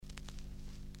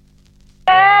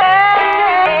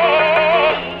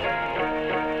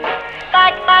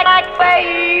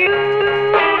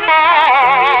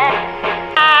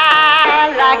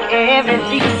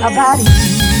about you.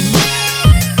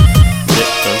 Yep,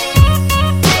 done.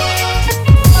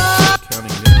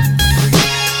 Counting down.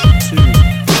 3, 2, 1.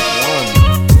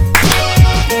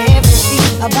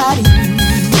 Everything about you.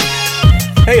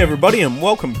 Hey everybody, and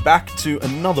welcome back to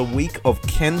another week of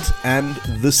Kent and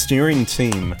the Steering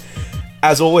Team.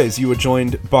 As always, you are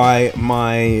joined by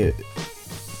my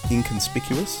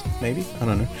inconspicuous, maybe? I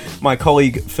don't know. My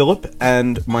colleague Philip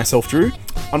and myself, Drew.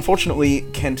 Unfortunately,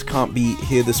 Kent can't be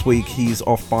here this week. He's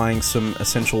off buying some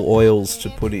essential oils to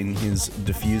put in his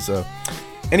diffuser.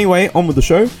 Anyway, on with the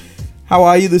show. How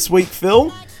are you this week,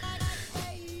 Phil?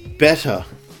 Better.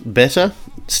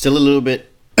 Still a little bit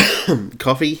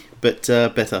coffee, but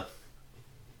better.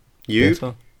 You?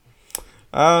 Better.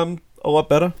 A lot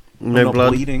better. No I'm not blood?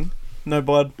 bleeding. No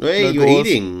blood. Hey, no you're gauze.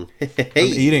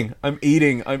 eating. I'm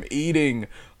eating.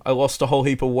 I lost a whole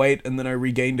heap of weight and then I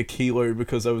regained a kilo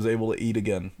because I was able to eat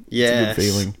again. Yes. It's a good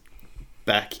feeling.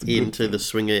 Back into the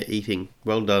swing of eating.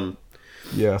 Well done.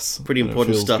 Yes. Pretty It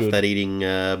important feels stuff, good. that eating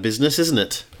business, isn't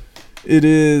it? It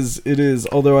is.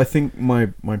 Although I think my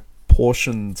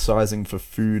portion sizing for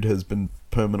food has been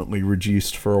permanently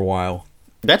reduced for a while.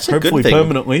 That's a Hopefully good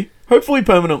thing. Hopefully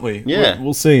permanently. Yeah.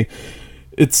 We'll see.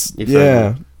 It's, If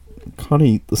yeah. Can't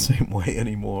eat the same way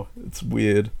anymore. It's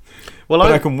weird. Well,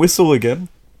 But I can whistle again.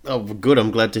 Oh, good.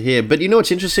 I'm glad to hear. But you know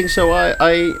what's interesting? So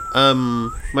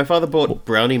my father bought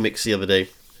brownie mix the other day,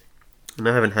 and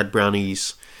I haven't had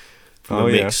brownies from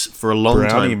a mix for a long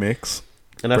Brownie time. mix.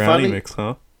 And I Brownie finally, mix,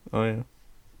 huh? Oh yeah.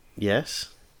 yes.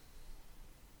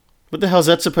 What the hell's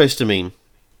that supposed to mean?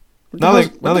 What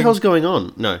Nothing. the hell's going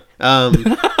on? No.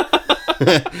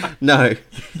 No.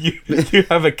 You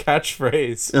have a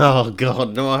catchphrase. Oh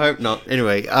God, no! I hope not.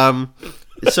 Anyway,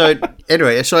 so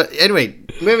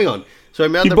moving on. So I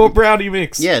made He bought brownie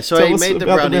mix. Yeah, so Tell I us made the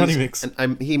about brownies, brownie mix.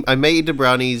 and I made the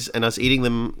brownies, and I was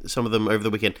eating some of them over the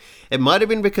weekend. It might have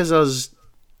been because I was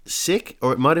sick,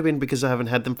 or it might have been because I haven't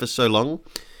had them for so long.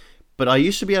 But I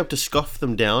used to be able to scoff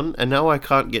them down, and now I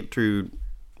can't get through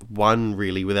one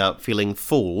really without feeling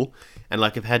full and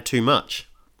like I've had too much.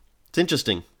 It's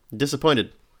interesting.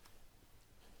 Disappointed.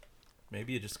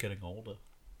 Maybe you're just getting older.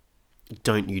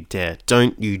 Don't you dare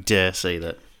say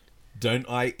that. Don't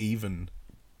I even?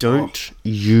 Don't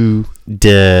you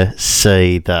dare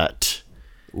say that.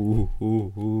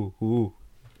 Ooh.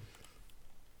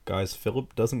 Guys,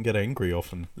 Philip doesn't get angry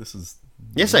often. This is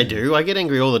Yes, I do. I get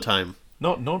angry all the time.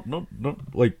 not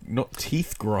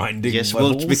teeth grinding. Yes,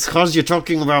 levels. well, it's because you're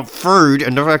talking about food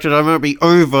and the fact that I might be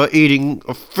overeating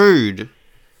food.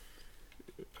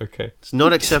 Okay. It's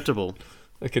not acceptable.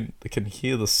 I can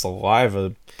hear the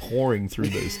saliva pouring through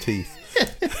those teeth.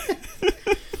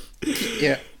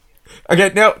 Yeah.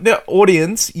 Okay, now,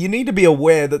 audience, you need to be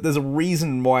aware that there's a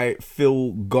reason why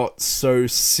Phil got so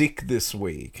sick this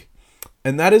week.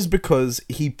 And that is because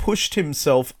he pushed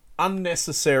himself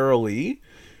unnecessarily.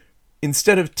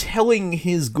 Instead of telling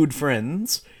his good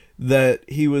friends that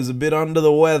he was a bit under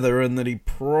the weather and that he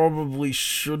probably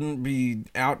shouldn't be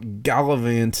out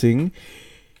gallivanting,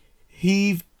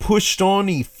 he pushed on,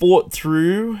 he fought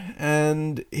through,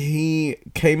 and he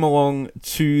came along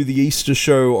to the Easter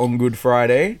show on Good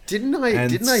Friday. Didn't I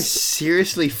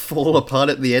seriously fall apart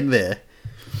at the end there?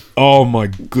 Oh my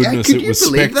goodness, Could it you was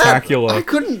believe spectacular. That? I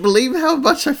couldn't believe how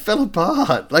much I fell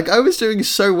apart. Like, I was doing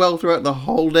so well throughout the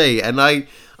whole day, and I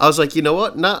was like, you know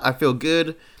what? Nah, I feel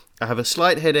good. I have a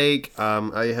slight headache.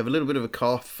 I have a little bit of a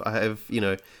cough. I have,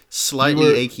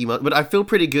 slightly achy, but I feel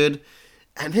pretty good.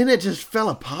 And then it just fell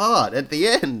apart at the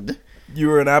end. You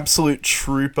were an absolute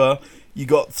trooper. You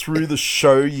got through the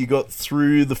show. You got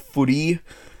through the footy.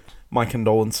 My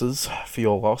condolences for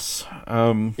your loss.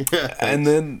 And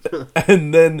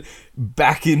then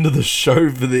back into the show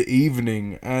for the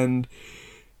evening. And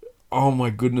oh my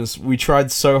goodness, we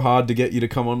tried so hard to get you to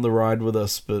come on the ride with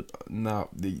us, but no,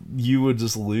 you were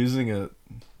just losing it.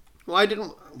 Well, I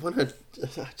didn't want to.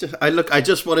 I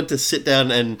just wanted to sit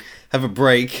down and have a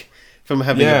break from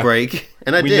having a break,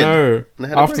 and I did. We know. And I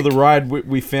had a After break. the ride,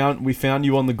 we found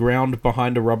you on the ground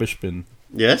behind a rubbish bin.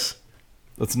 Yes.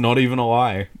 That's not even a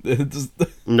lie.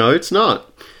 No, it's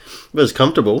not. But it's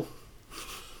comfortable.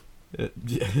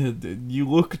 You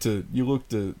looked at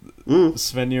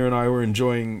Svenja and I were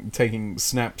enjoying taking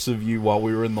snaps of you while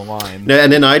we were in the line. No,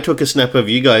 and then I took a snap of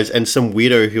you guys and some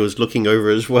weirdo who was looking over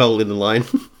as well in the line.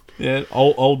 Yeah,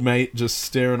 old mate just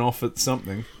staring off at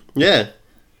something. Yeah.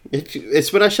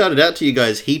 It's when I shouted out to you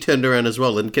guys, he turned around as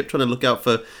well and kept trying to look out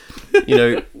for,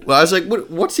 well, I was like,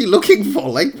 what's he looking for?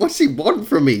 Like, what's he want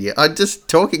from me? I'm just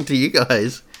talking to you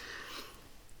guys.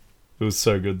 It was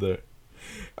so good, though.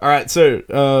 All right,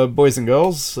 so, boys and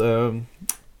girls,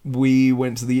 we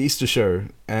went to the Easter show,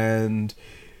 and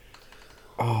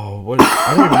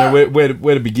I don't even know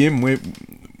where to begin.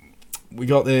 We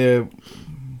got there,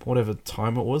 whatever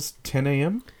time it was, 10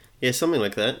 a.m. Yeah, something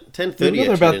like that. 10:30 Yeah,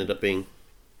 actually about- ended up being.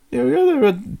 Yeah, we got there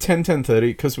at 10:30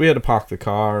 because we had to park the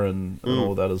car and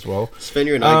all that as well.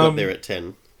 Svenja and I got there at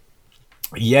 10.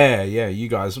 Yeah, you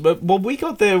guys. But well, we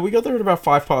got there at about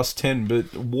 10:05.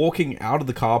 But walking out of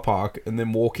the car park and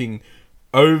then walking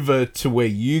over to where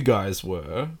you guys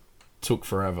were took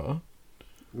forever.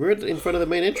 We're in front of the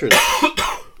main entrance.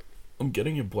 I'm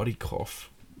getting a bloody cough.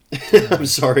 I'm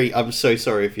sorry. I'm so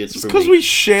sorry if it's It's from because me. we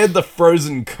shared the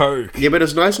frozen Coke. Yeah, but it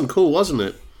was nice and cool, wasn't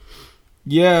it?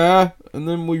 Yeah, and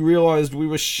then we realized we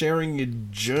were sharing your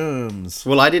germs.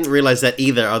 Well, I didn't realize that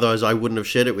either. Otherwise, I wouldn't have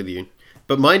shared it with you.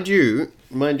 But mind you,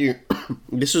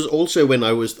 this was also when I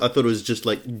thought it was just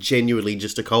like genuinely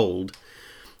just a cold.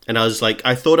 And I was like,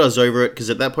 I thought I was over it because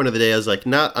at that point of the day, I was like,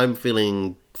 nah, I'm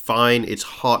feeling fine. It's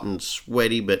hot and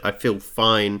sweaty, but I feel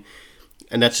fine.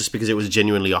 And that's just because it was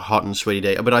genuinely a hot and sweaty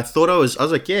day. But I was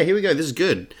like, yeah, here we go. This is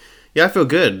good. Yeah, I feel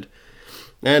good.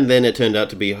 And then it turned out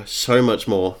to be so much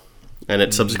more. And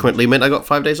it subsequently meant I got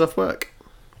 5 days off work.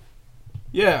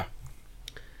 Yeah.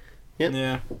 Yep.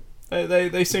 Yeah.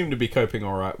 They seem to be coping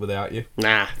all right without you.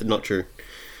 Nah, not true.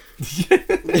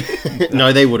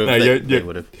 No, they would have. No, They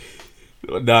would have.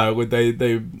 No,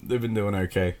 they've been doing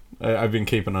okay. I've been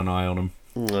keeping an eye on them.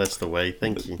 That's the way.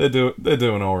 Thank you. They're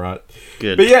doing all right.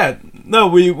 Good. But yeah, no,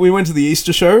 we went to the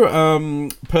Easter show.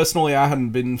 Personally, I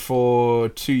hadn't been for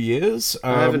 2 years.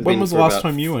 I haven't when been was the for last about-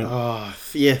 time you went? Oh,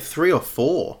 yeah, 3 or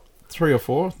 4. 3 or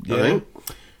 4. I Yeah.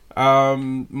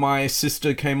 think. My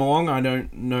sister came along. I don't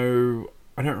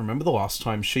remember the last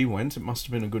time she went. It must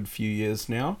have been a good few years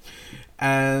now.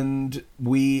 And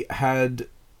we had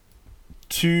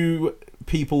 2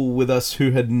 people with us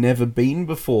who had never been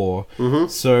before. Mm-hmm.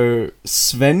 So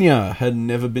Svenja had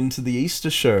never been to the Easter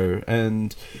show.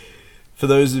 And for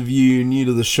those of you new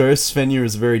to the show, Svenja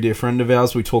is a very dear friend of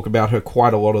ours. We talk about her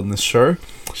quite a lot on this show.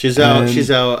 She's our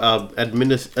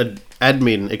admin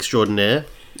extraordinaire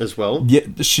as well.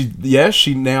 Yeah,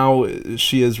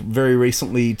 she has very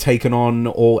recently taken on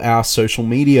all our social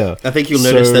media. I think you'll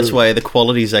notice that's why the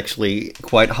quality is actually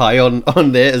quite high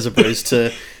on there as opposed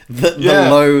to the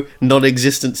low,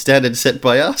 non-existent standard set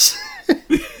by us.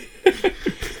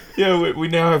 Yeah, we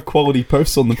now have quality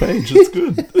posts on the page. It's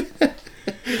good.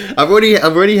 I've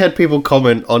already had people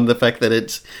comment on the fact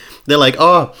that they're like,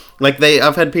 I've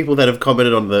had people that have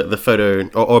commented on the photo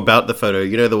or about the photo,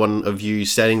 you know, the one of you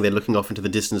standing there looking off into the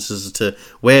distances to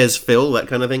where's Phil, that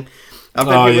kind of thing. I've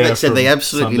had people that said they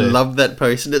absolutely Sunday. loved that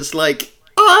post, and it's like,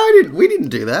 we didn't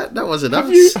do that. That wasn't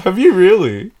us. Have you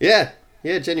really? Yeah,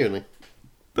 genuinely.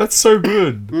 That's so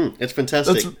good. It's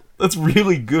fantastic. That's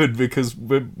really good because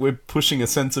we're pushing a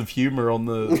sense of humor on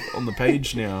the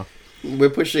page now.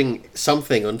 We're pushing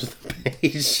something onto the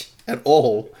page at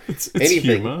all. It's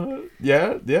anything. humor.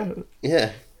 Yeah.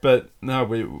 Yeah. But no,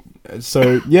 we have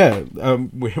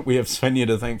Svenja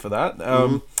to thank for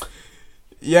that.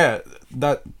 Yeah,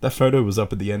 that photo was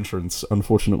up at the entrance.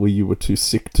 Unfortunately, you were too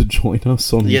sick to join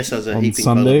us on Yes, as a on heaping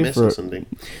pile of Sunday. mess on Sunday.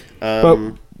 But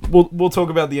we'll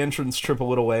talk about the entrance trip a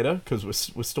little later because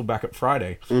we're still back at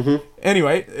Friday. Mm-hmm.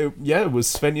 Anyway, it was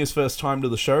Svenja's first time to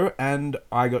the show, and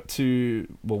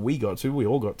we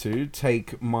all got to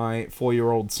take my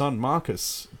 4-year-old son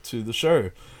Marcus to the show,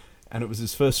 and it was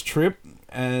his first trip.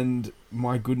 And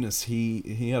my goodness,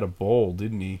 he had a ball,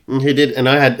 didn't he? He did, and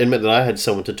I had admit that I had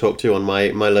someone to talk to on my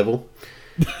level.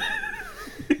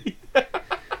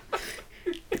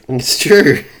 It's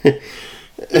true.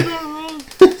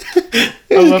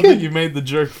 I love that you made the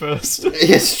joke first.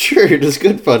 It's true. It was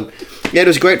good fun. Yeah, it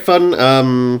was great fun.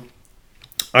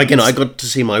 Again, I got to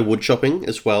see my wood chopping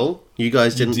as well. You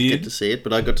guys didn't get to see it,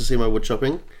 but I got to see my wood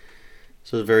chopping.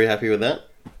 So I was very happy with that.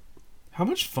 How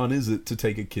much fun is it to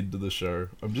take a kid to the show?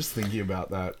 I'm just thinking about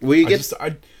that. For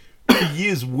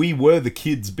years, we were the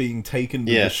kids being taken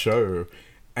to the show.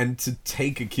 And to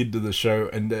take a kid to the show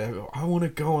and I want to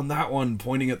go on that one,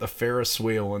 pointing at the Ferris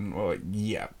wheel and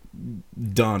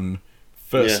done.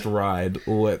 First ride,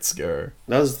 let's go.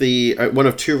 That was the one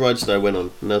of 2 rides that I went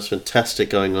on, and that was fantastic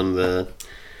going on the...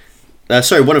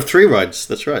 one of 3 rides.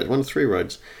 That's right, one of 3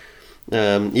 rides.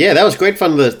 That was great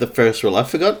fun, the Ferris wheel. I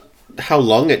forgot how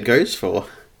long it goes for.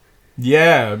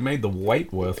 Yeah, it made the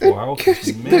wait worthwhile.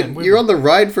 Man, you're on the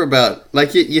ride for about...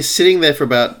 you're sitting there for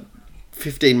about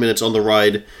 15 minutes on the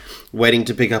ride, waiting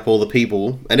to pick up all the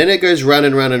people, and then it goes round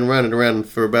and round and round and round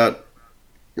for about,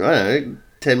 I don't know,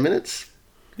 10 minutes?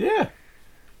 Yeah.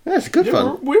 That's good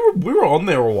fun. We were on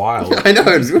there a while. I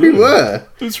know, we were.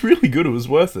 It was really good. It was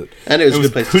worth it. And it was a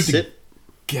good place to sit.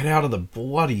 get out of the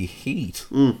bloody heat.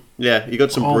 Yeah, you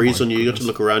got some Oh breeze my on you. You got to goodness.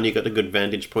 look around. You got a good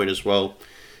vantage point as well.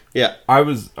 Yeah. I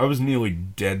was nearly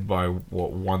dead by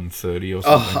 1:30 or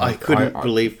something. Oh, I couldn't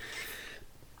believe.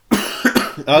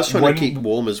 I was trying When- to keep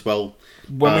warm as well.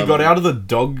 when we got out of the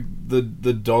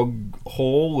dog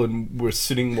hall and we're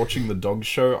sitting watching the dog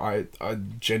show. I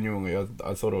genuinely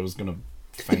I thought I was gonna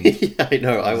faint. Yeah, I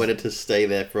know. I wanted to stay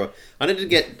there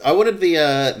I wanted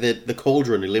the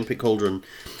cauldron, Olympic cauldron,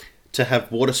 to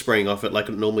have water spraying off it like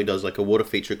it normally does, like a water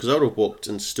feature. Because I would have walked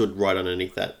and stood right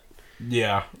underneath that.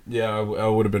 Yeah, I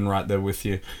would have been right there with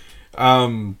you.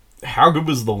 How good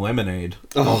was the lemonade?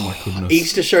 Oh my goodness!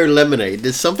 Easter show lemonade.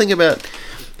 There's something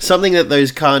that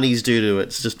those carnies do to it.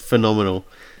 It's just phenomenal.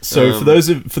 So for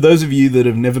those of you that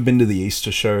have never been to the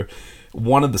Easter show,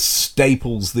 one of the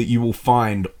staples that you will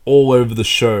find all over the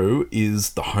show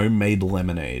is the homemade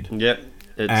lemonade. Yep.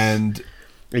 It's And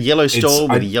a yellow stall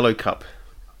with I- a yellow cup.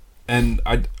 and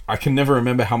I can never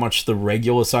remember how much the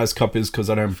regular size cup is because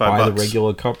I don't buy $5. the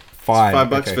regular cup.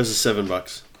 $5 okay. versus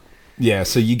 $7. Yeah,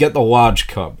 so you get the large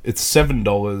cup. It's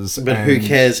 $7. But who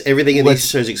cares? Everything in these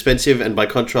shows is expensive, and by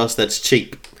contrast, that's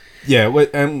cheap. Yeah,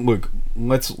 and look,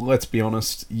 let's be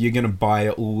honest. You're gonna buy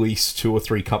at least 2 or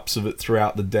 3 cups of it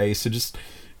throughout the day. So just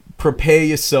prepare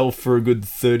yourself for a good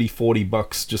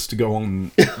 $30-$40 just to go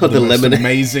on The most lemonade.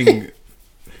 amazing.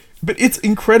 But it's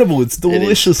incredible. It's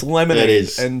delicious lemonade, It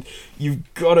is. and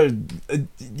you've got to.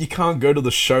 You can't go to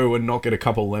the show and not get a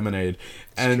cup of lemonade,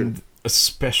 and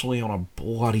especially on a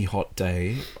bloody hot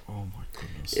day. Oh my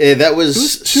goodness! Yeah, that was,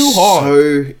 was too hot.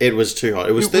 It was too hot.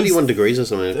 It was 31 degrees or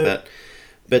something like that.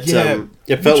 But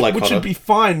it felt like which hotter. would be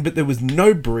fine, but there was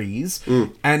no breeze,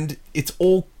 and it's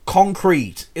all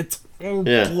concrete. It's all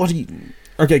Yeah. bloody.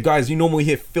 Okay, guys, you normally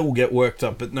hear Phil get worked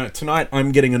up, but no, tonight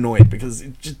I'm getting annoyed because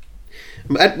it just.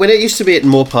 When it used to be at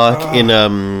Moore Park in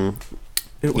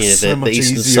It was so the much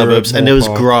eastern easier suburbs, at and there Moore was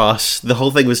Park. grass. The whole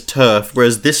thing was turf,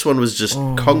 whereas this one was just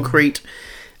concrete,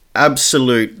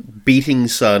 absolute beating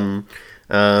sun.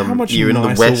 How much you're in the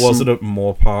nicer west. was it at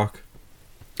Moore Park?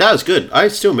 That was good. I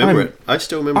still remember it. I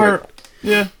still remember it.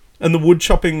 Yeah, and the wood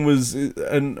chopping was,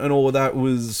 and all of that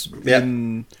was Yep.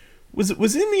 in. Was it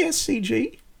in the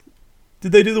SCG?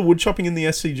 Did they do the wood chopping in the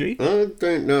SCG? I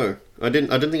don't know. I didn't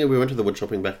think we went to the wood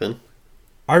shopping back then.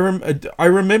 I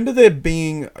remember there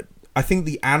being. I think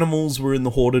the animals were in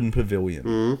the Horden Pavilion.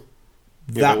 Yeah,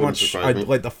 That that wouldn't much, surprise me.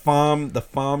 like the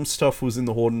farm stuff was in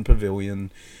the Horden Pavilion.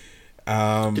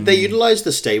 Did they utilize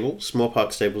the stables, Moore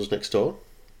Park stables next door?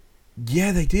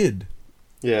 Yeah, they did.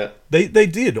 Yeah. They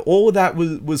did. All of that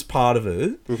was part of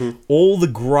it. Mm-hmm. All the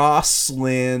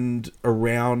grassland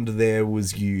around there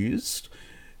was used.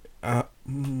 It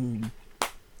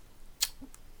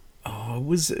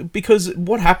was because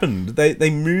what happened? They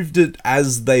moved it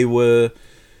as they were.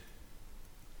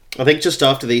 I think just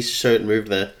after the Easter show it moved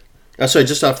there. Oh, sorry,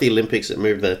 just after the Olympics it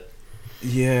moved there.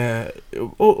 Yeah,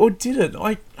 or did it?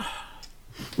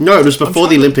 No, it was before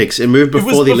the Olympics. It moved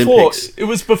before the Olympics. It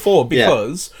was before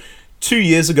because 2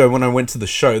 years ago when I went to the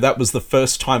show, that was the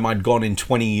first time I'd gone in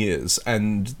 20 years,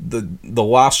 and the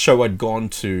last show I'd gone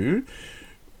to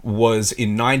was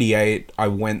in 98. I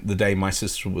went the day my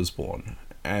sister was born,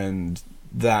 and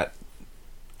that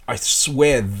I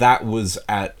swear that was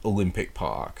at Olympic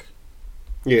Park.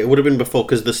 Yeah, it would have been before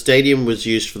because the stadium was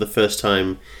used for the first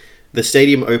time. The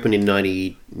stadium opened in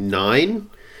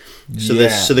 99. So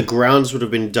the grounds would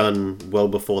have been done well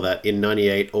before that in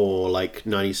 98 or like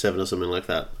 97 or something like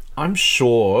that. I'm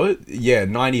sure,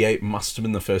 98 must have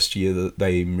been the first year that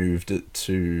they moved it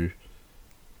to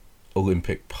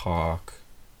Olympic Park.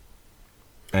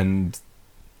 And,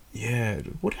 yeah,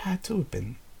 it would have had to have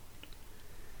been.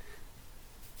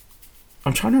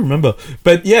 I'm trying to remember.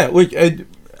 But, yeah, we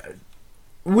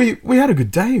had a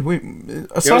good day.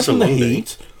 Aside from the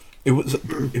heat, it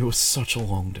was such a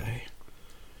long day.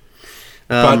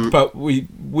 But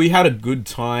we had a good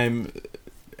time.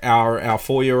 Our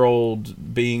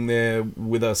 4-year-old being there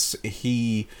with us,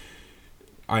 I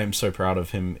am so proud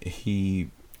of him. He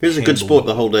was a good sport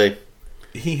the whole day.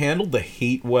 He handled the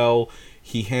heat well.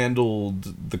 He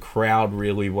handled the crowd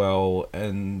really well,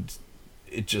 and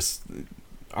it just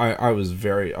I was a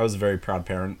very proud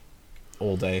parent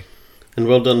all day. And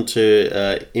well done to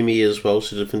Imi as well.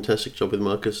 She did a fantastic job with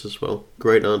Marcus as well.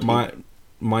 Great auntie.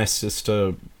 My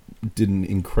sister did an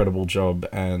incredible job,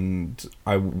 and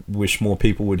I wish more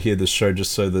people would hear this show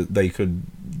just so that they could,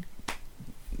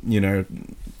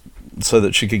 so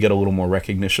that she could get a little more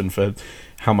recognition for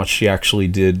how much she actually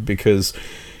did, because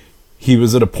he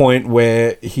was at a point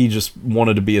where he just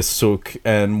wanted to be a sook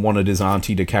and wanted his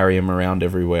auntie to carry him around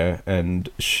everywhere, and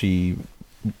she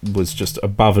was just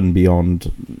above and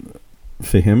beyond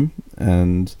for him,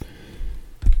 and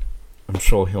I'm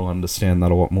sure he'll understand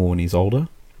that a lot more when he's older.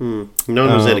 No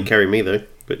one was there to carry me, though.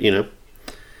 But, you know.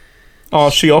 Oh,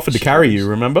 she offered to carry you,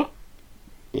 remember?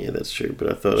 Yeah, that's true. But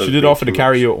I thought she did offer to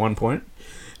carry you at one point.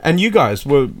 And you guys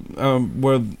were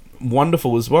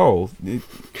wonderful as well.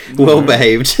 Well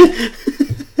behaved.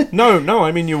 No,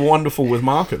 I mean you're wonderful with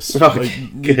Marcus. Oh,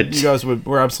 good. You guys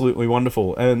were absolutely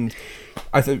wonderful, and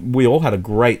I think we all had a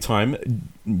great time.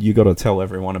 You got to tell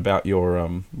everyone about your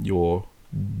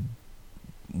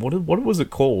what was it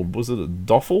called? Was it a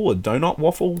doffel, a donut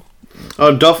waffle?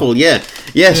 Oh, doffel, yeah.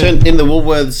 So in the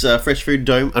Woolworths Fresh Food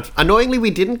Dome, annoyingly, we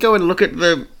didn't go and look at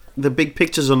the big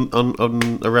pictures on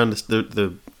around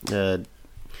the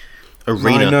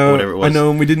arena, or whatever it was. I know,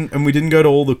 and we didn't go to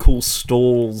all the cool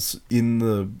stalls in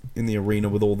the arena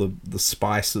with all the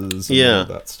spices and all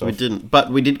that stuff. We didn't, but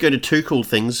we did go to two cool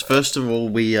things. First of all,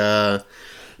 we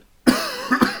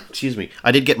excuse me,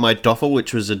 I did get my doffel,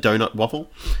 which was a donut waffle,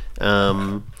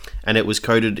 and it was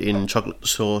coated in chocolate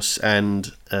sauce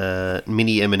and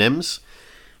mini M&Ms,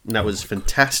 and that was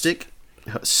fantastic.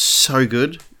 So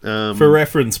good. For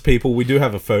reference, people, we do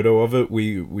have a photo of it.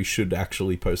 We should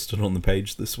actually post it on the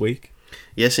page this week.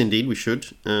 Yes, indeed, we should.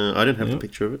 I don't have the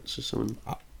picture of it, so someone...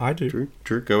 I do.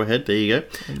 Drew, go ahead. There you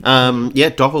go.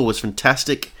 Doffel was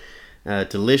fantastic.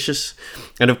 Delicious.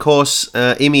 And of course,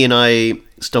 Imi and I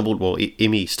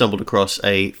Imi stumbled across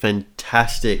a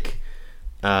fantastic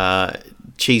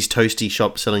cheese toasty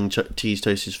shop selling cheese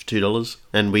toasties for $2,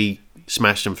 and we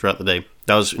smashed them throughout the day.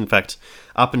 That was, in fact,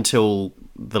 up until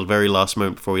the very last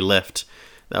moment before we left,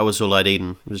 that was all I'd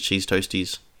eaten, was cheese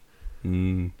toasties.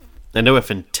 And they were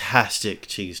fantastic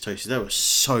cheese toasties. They were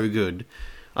so good.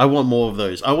 I want more of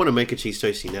those. I want to make a cheese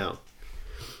toastie now.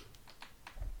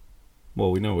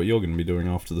 Well, we know what you're going to be doing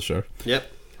after the show.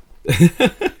 Yep.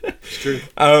 It's true.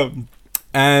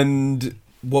 And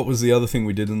what was the other thing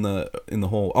we did in the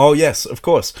hall? Oh, yes, of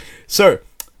course. So,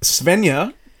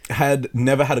 Svenja had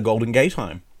never had a Golden Gay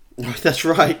Time. That's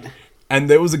right. And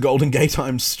there was a Golden Gay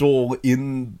Time stall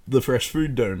in the Fresh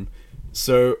Food Dome.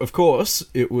 So, of course,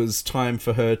 it was time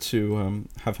for her to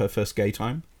have her first gay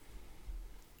time.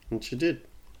 And she did.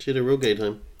 She had a real gay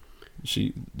time.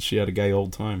 She had a gay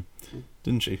old time,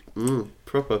 didn't she?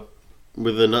 Proper.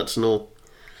 With the nuts and all.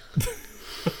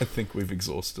 I think we've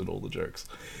exhausted all the jokes.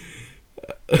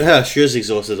 She was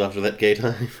exhausted after that gay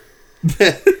time.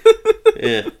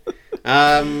 Yeah.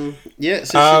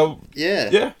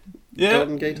 Yeah.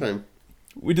 Golden gay time.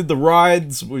 We did the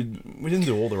rides. We didn't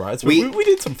do all the rides, but we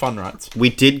did some fun rides. We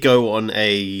did go on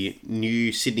a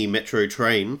new Sydney Metro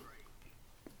train.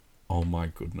 Oh my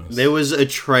goodness. There was a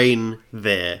train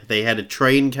there. They had a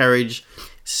train carriage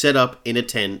set up in a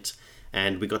tent,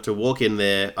 and we got to walk in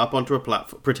there, up onto a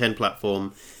pretend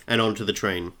platform, and onto the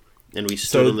train. And we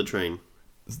stood on the train.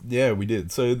 Yeah, we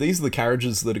did. So these are the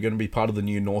carriages that are going to be part of the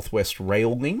new Northwest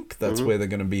Rail Link. That's where they're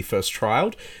going to be first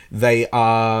trialled. They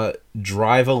are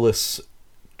driverless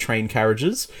train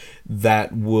carriages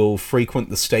that will frequent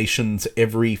the stations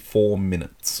every 4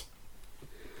 minutes.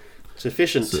 It's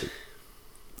efficient. So,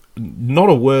 not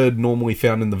a word normally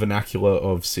found in the vernacular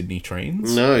of Sydney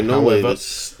trains. No, normally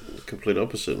that's the complete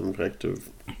opposite, in fact, of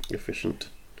efficient.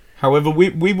 However, we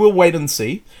will wait and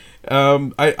see.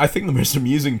 I think the most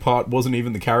amusing part wasn't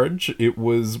even the carriage. It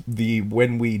was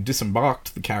when we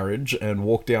disembarked the carriage and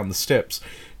walked down the steps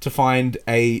to find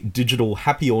a digital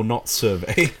happy or not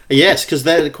survey. Yes, because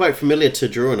they're quite familiar to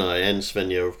Drew and I, and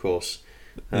Svenja, of course.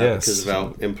 Yes. Because of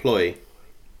our employee.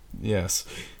 Yes,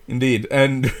 indeed.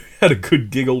 And had a good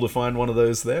giggle to find one of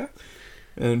those there.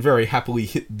 And very happily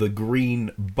hit the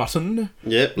green button.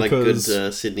 Yep, like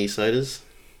good Sydney siders.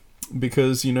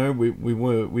 Because, you know, we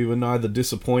were neither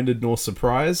disappointed nor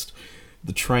surprised.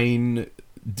 The train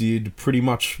did pretty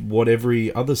much what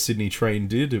every other Sydney train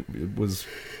did. It was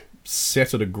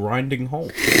set at a grinding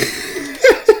halt.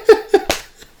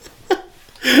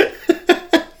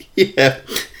 Yeah.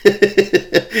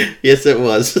 Yes, it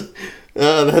was.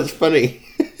 Oh, that's funny.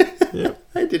 Yeah.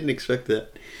 I didn't expect that.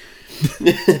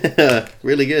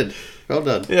 Really good. Well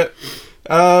done. Yeah.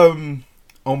 Oh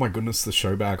my goodness, the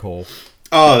Showbag Hall.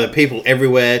 Oh, there are people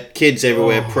everywhere, kids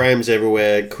everywhere, prams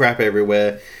everywhere, crap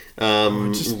everywhere,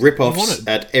 rip-offs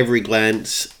at every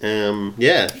glance.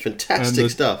 Yeah, fantastic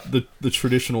stuff. The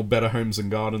traditional Better Homes and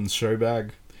Gardens Showbag.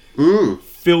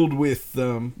 Filled with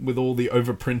all the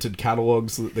overprinted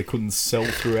catalogues that they couldn't sell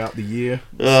throughout the year.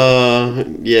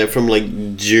 Yeah, from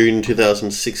like June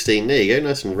 2016. There you go,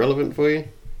 nice and relevant for you.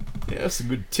 Yeah, some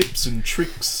good tips and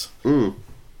tricks.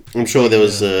 I'm sure there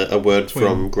was a word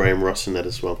from Graham Ross in that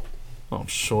as well. I'm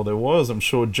sure there was. I'm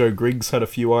sure Joe Griggs had a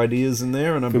few ideas in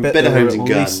there, and I From bet Better there were Homes at and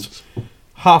least Gardens.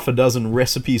 half a dozen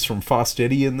recipes from Fast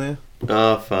Eddie in there.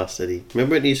 Ah, Fast Eddie.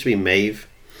 Remember it used to be Maeve?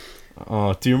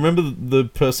 Oh, do you remember the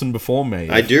person before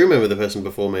Maeve? I do remember the person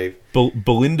before Maeve.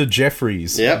 Belinda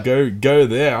Jeffries. Yeah. Go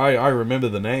there. I remember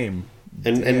the name.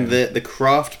 And the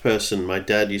craft person, my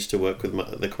dad used to work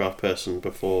with the craft person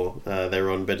before they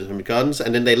were on Better Homes Gardens,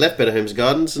 and then they left Better Homes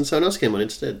Gardens and someone else came on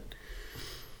instead.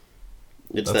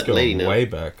 It's That's that lady going now. way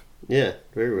back. Yeah,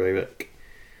 very way back.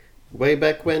 Way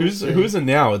back when. Who's it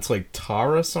now? It's like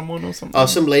Tara someone or something? Oh,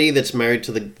 some lady that's married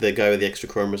to the guy with the extra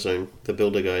chromosome, the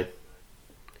builder guy.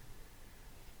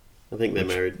 I think they're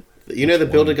married. You know the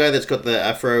builder guy that's got the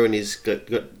afro and he's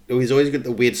always got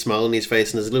the weird smile on his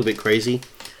face and is a little bit crazy.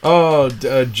 Oh,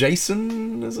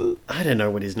 Jason, is it? I don't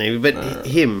know what his name is, but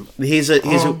him. He's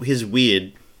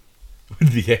weird.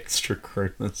 With the extra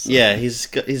chromosome. Yeah, he's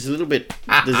a little bit.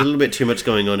 There's a little bit too much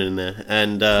going on in there,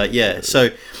 and so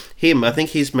him. I think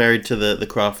he's married to the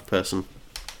craft person.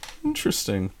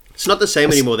 Interesting. It's not the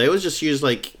same anymore. They always just use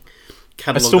like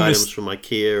catalog items from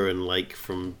IKEA and like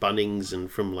from Bunnings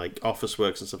and from like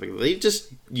Officeworks and stuff like that. They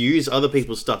just use other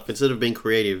people's stuff instead of being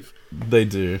creative. They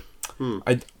do.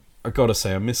 I gotta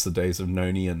say, I miss the days of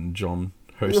Noni and John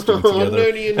hosting together.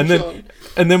 Noni and John.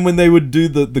 And then when they would do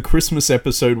the Christmas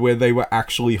episode where they were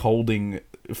actually holding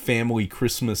family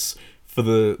Christmas for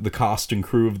the cast and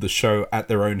crew of the show at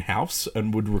their own house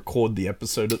and would record the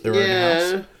episode at their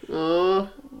own house.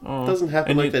 It doesn't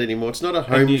happen like that anymore. It's not a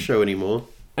home show anymore.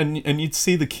 And you'd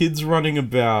see the kids running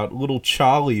about. Little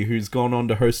Charlie, who's gone on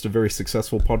to host a very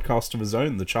successful podcast of his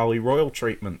own, the Charlie Royal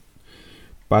Treatment.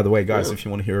 By the way, guys, if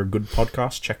you want to hear a good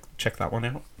podcast, check that one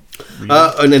out.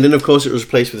 And then, of course, it was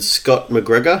replaced with Scott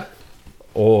McGregor.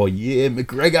 Oh yeah,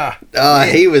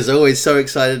 McGregor. He was always so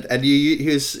excited, and he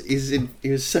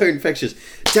was so infectious.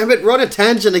 Damn it, we're on a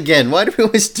tangent again. Why do we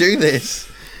always do this?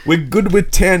 We're good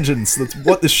with tangents. That's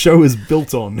what the show is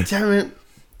built on. Damn it.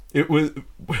 It was.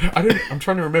 I'm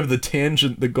trying to remember the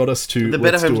tangent that got us to The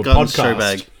Better Homes Gardens show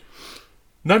bag.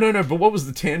 No. But what was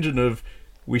the tangent of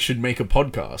we should make a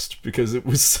podcast? Because it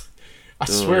was. I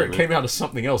swear it came out of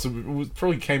something else. It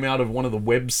probably came out of one of the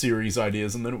web series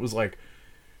ideas, and then it was like,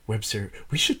 web series.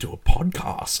 We should do a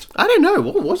podcast. I don't know.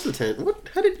 What was the tangent?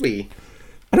 How did we?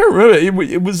 I don't remember.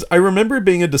 It was. I remember it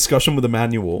being a discussion with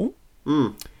Emmanuel.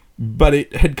 But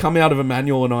it had come out of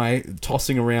Emmanuel and I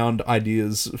tossing around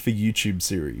ideas for YouTube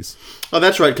series. Oh,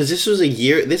 that's right. Because this was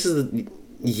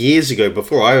years ago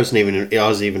before I was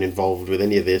even involved with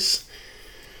any of this.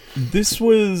 This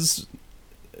was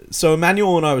so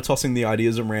Emmanuel and I were tossing the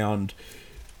ideas around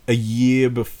a year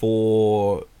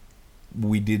before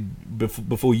we did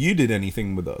before you did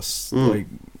anything with us. Like,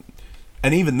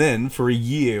 and even then, for a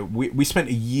year, we spent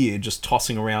a year just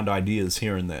tossing around ideas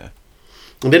here and there.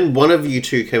 And then one of you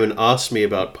two came and asked me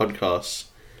about podcasts.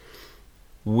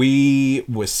 We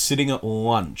were sitting at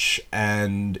lunch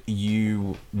and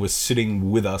you were sitting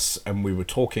with us and we were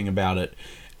talking about it,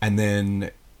 and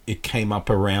then it came up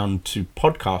around to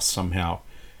podcasts somehow,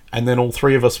 and then all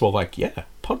three of us were like, yeah,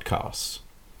 podcasts.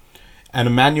 And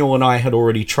Emmanuel and I had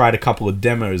already tried a couple of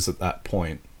demos at that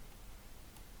point.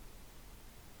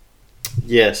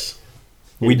 Yes.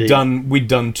 We'd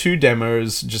done 2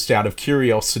 demos just out of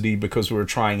curiosity because we were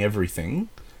trying everything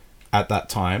at that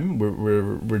time.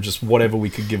 We're just whatever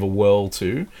we could give a whirl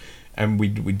to. And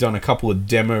we'd done a couple of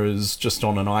demos just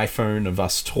on an iPhone of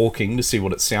us talking to see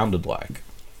what it sounded like.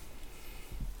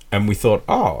 And we thought,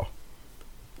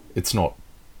 it's not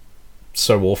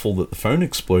so awful that the phone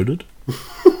exploded.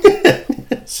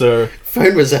 So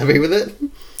phone was happy with it.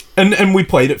 And we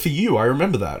played it for you. I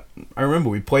remember that. I remember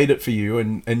we played it for you,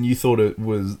 and you thought it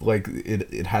was like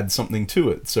it had something to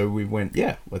it. So we went,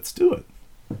 yeah, let's do it.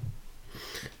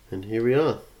 And here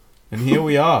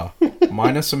we are.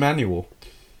 Minus Emmanuel.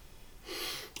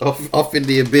 Off in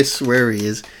the abyss where he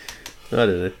is. I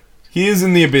don't know. He is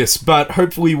in the abyss, but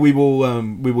hopefully we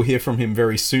will hear from him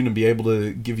very soon and be able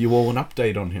to give you all an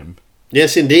update on him.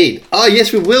 Yes, indeed. Oh,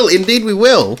 yes, we will. Indeed, we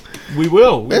will. We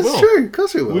will. That's true. Of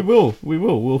course we will. We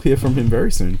will. We'll hear from him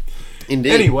very soon.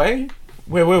 Indeed. Anyway,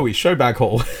 where were we? Showbag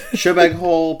Hall. Showbag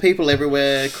Hall, people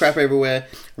everywhere, crap everywhere,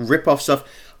 rip-off stuff.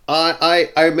 I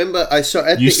remember I saw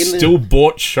at you still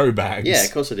bought show bags. Yeah,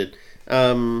 of course I did.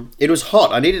 It was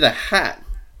hot. I needed a hat.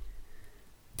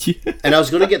 Yeah. And I was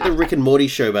going to get the Rick and Morty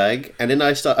show bag, and then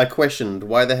I questioned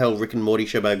why the hell Rick and Morty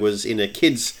show bag was in a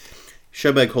kid's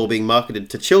showbag hall being marketed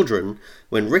to children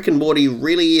when Rick and Morty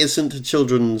really isn't a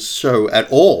children's show at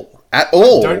all. At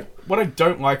all. What I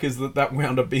don't like is that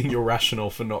wound up being your rationale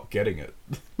for not getting it.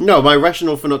 No, my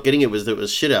rationale for not getting it was that it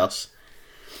was shithouse.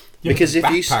 Yeah, because the if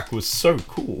backpack was so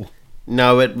cool.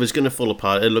 No, it was going to fall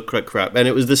apart. It looked like crap. And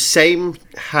it was the same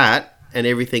hat and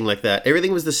everything like that.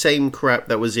 Everything was the same crap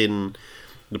that was in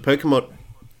the Pokemon.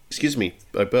 Excuse me,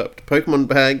 I burped. Pokemon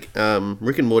bag,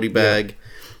 Rick and Morty bag,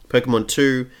 Pokemon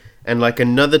 2, and like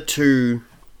another 2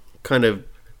 kind of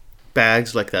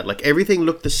bags like that. Like everything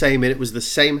looked the same, and it was the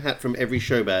same hat from every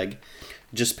show bag,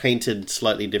 just painted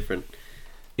slightly different.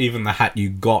 Even the hat you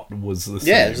got was the same.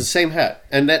 Yeah, it's the same hat,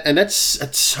 and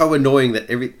that's so annoying that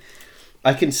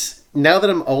now that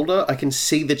I'm older, I can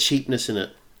see the cheapness in it.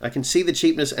 I can see the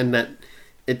cheapness, and that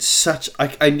it's such.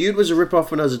 I knew it was a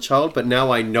rip-off when I was a child, but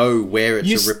now I know where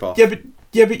it's a rip-off.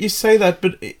 Yeah, but you say that,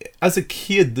 but as a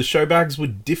kid, the show bags were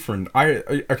different.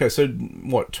 Okay, so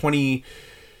what 20?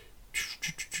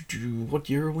 What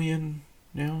year are we in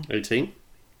now? 18.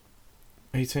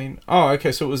 18. Oh,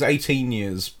 okay. So it was 18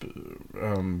 years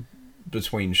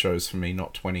between shows for me,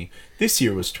 not 20. This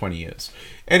year was 20 years.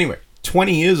 Anyway,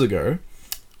 20 years ago,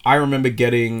 I remember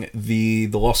getting the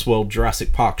Lost World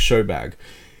Jurassic Park show bag,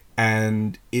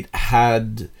 and it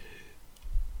had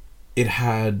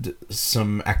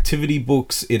some activity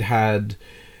books. It had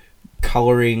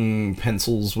coloring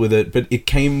pencils with it, but it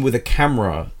came with a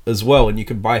camera as well, and you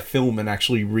could buy film and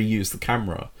actually reuse the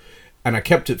camera. And I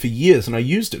kept it for years, and I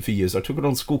used it for years. I took it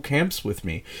on school camps with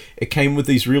me. It came with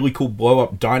these really cool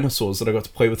blow-up dinosaurs that I got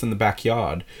to play with in the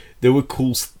backyard. There were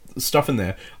cool stuff in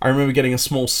there. I remember getting a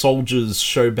Small Soldiers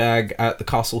show bag at the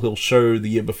Castle Hill show the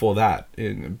year before that,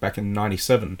 back in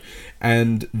 97.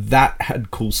 And that had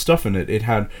cool stuff in it. It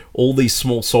had all these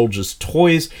Small Soldiers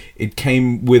toys. It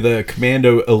came with a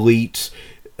Commando Elite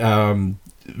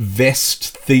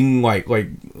vest thing, like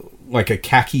a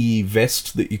khaki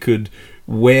vest that you could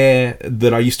wear,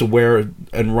 that I used to wear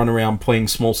and run around playing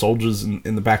Small Soldiers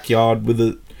in the backyard with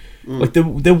it. Like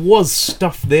there was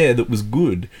stuff there that was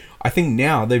good. I think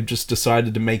now they've just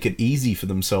decided to make it easy for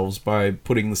themselves by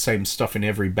putting the same stuff in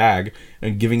every bag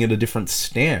and giving it a different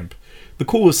stamp. The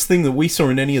coolest thing that we saw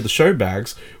in any of the show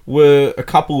bags were a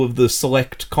couple of the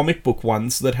select comic book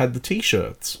ones that had the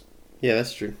t-shirts. Yeah,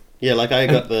 that's true. Yeah, like I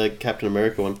got the Captain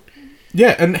America one.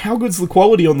 Yeah, and how good's the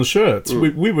quality on the shirts?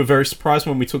 We were very surprised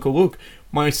when we took a look.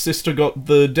 My sister got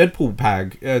the Deadpool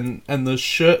bag, and the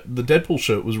Deadpool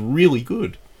shirt was really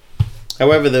good.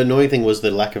 However, the annoying thing was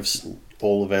the lack of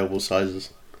all available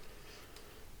sizes.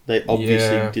 They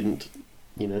obviously didn't,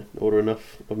 order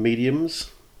enough of mediums.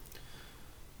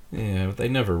 Yeah, but they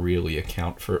never really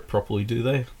account for it properly, do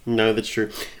they? No, that's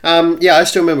true. I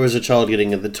still remember as a child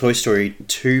getting the Toy Story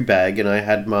 2 bag, and I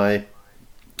had my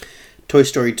Toy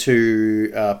Story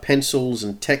 2 pencils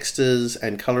and texters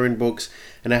and colouring books,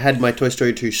 and I had my Toy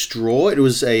Story 2 straw. It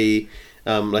was a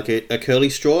curly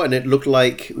straw, and it looked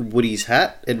like Woody's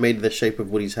hat. It made the shape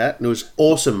of Woody's hat, and it was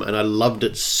awesome, and I loved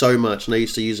it so much, and I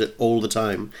used to use it all the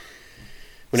time.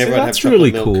 Whenever I'd have chocolate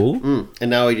really milk. Cool. And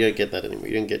now you don't get that anymore.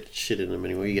 You don't get shit in them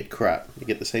anymore. You get crap. You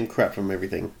get the same crap from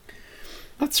everything.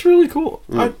 That's really cool.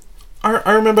 I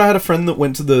remember I had a friend that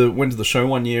went to the show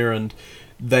one year, and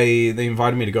they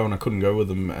invited me to go, and I couldn't go with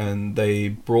them, and they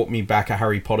brought me back a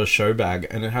Harry Potter show bag,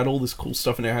 and it had all this cool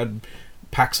stuff, and it had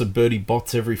packs of Bertie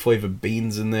Bott's every flavour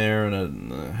beans in there,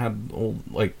 and it had all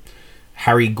like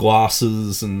Harry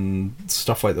glasses and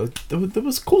stuff like that. There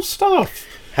was cool stuff.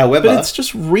 However, but it's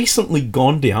just recently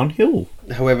gone downhill.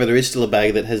 However, there is still a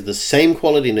bag that has the same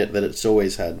quality in it that it's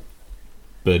always had.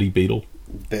 Bertie Beetle.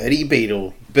 Bertie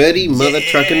Beetle. Bertie Mother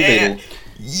Truckin' Beetle.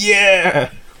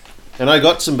 Yeah! And I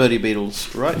got some Bertie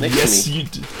Beetles right next to me. Yes, you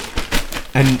did.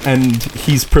 And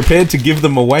he's prepared to give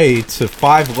them away to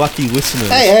 5 lucky listeners.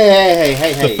 Hey!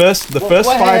 The first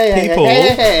 5 people.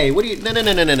 Hey! What are you?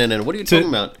 No! What are you talking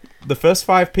about? The first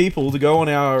 5 people to go on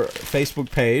our Facebook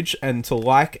page and to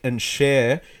like and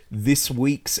share this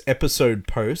week's episode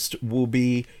post will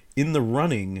be in the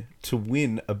running to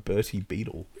win a Bertie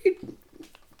Beetle.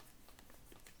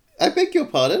 I beg your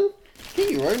pardon? Get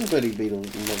your own Bertie Beetle,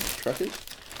 truckers.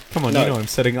 Come on, you know I'm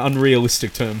setting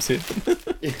unrealistic terms here.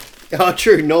 Oh,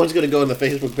 true. No one's going to go on the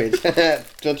Facebook page.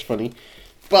 That's funny.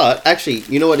 But, actually,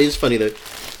 you know what is funny, though?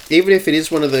 Even if it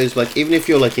is one of those, like, even if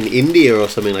you're, like, in India or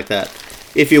something like that,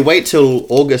 if you wait till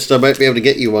August, I might be able to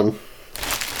get you one.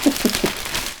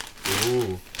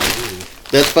 Ooh.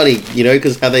 That's funny,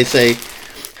 because how they say,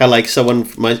 how, like, someone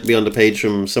might be on the page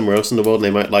from somewhere else in the world, and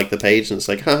they might like the page, and it's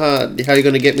like, haha, how are you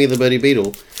going to get me the Bertie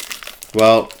Beetle?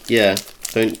 Well, yeah,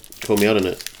 don't call me out on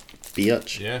it.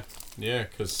 Biatch. Yeah,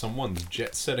 because someone's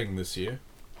jet-setting this year.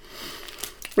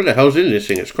 What the hell's in this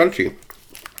thing? It's crunchy.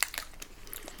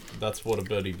 That's what a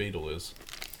Bertie Beetle is.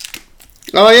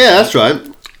 Oh, yeah, that's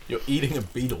right. You're eating a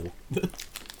beetle.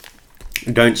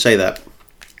 Don't say that.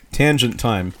 Tangent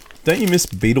time. Don't you miss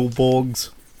Beetleborgs?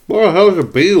 What the hell's a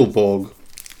Beetleborg?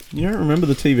 You don't remember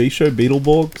the TV show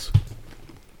Beetleborgs?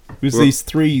 It was these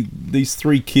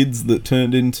three kids that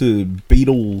turned into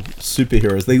Beetle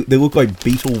superheroes. They look like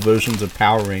Beetle versions of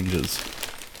Power Rangers.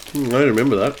 I don't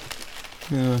remember that.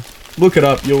 Yeah. Look it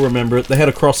up, you'll remember it. They had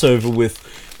a crossover with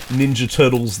Ninja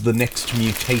Turtles: The Next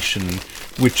Mutation,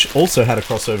 which also had a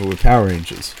crossover with Power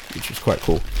Rangers, which was quite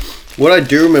cool. What I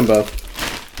do remember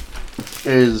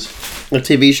is a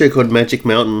TV show called Magic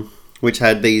Mountain, which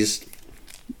had these...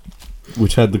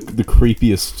 Which had the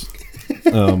creepiest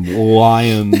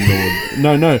lion...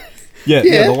 Yeah,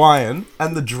 the lion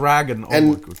and the dragon. Oh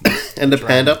my goodness. And the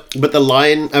panda. But the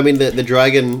lion, the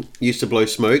dragon used to blow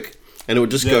smoke, and it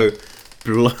would just go...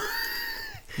 Blow.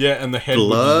 Yeah, and the head would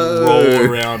roll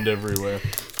around everywhere.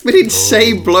 But he'd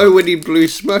say blow when he blew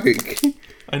smoke.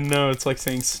 I know, it's like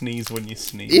saying sneeze when you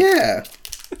sneeze. Yeah.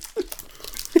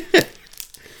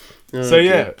 So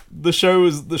yeah, the show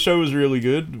was really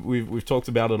good. We've talked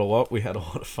about it a lot. We had a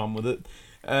lot of fun with it.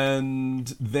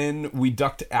 And then we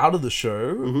ducked out of the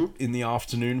show in the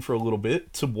afternoon for a little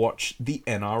bit to watch the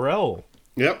NRL.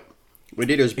 Yep. We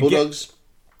did. It was Bulldogs.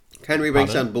 Canterbury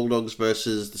Bankstown Bulldogs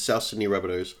versus the South Sydney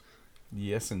Rabbitohs.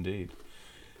 Yes, indeed.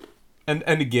 And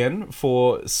again,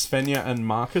 for Svenja and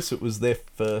Marcus, it was their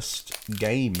first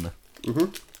game.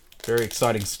 Mm-hmm. Very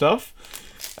exciting stuff.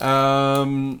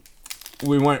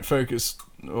 We won't focus...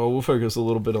 Well, we'll focus a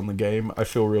little bit on the game. I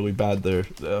feel really bad, though.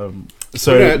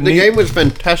 The game was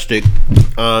fantastic.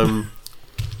 It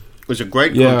was a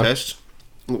great contest.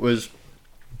 It was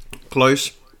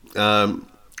close.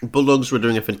 Bulldogs were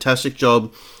doing a fantastic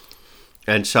job,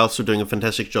 and Souths were doing a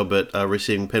fantastic job at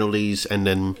receiving penalties, and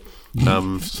then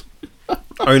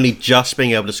only just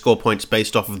being able to score points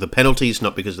based off of the penalties,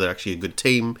 not because they're actually a good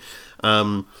team.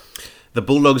 The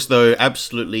Bulldogs, though,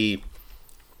 absolutely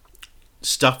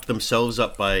stuffed themselves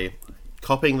up by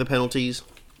copying the penalties.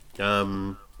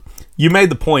 You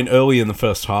made the point early in the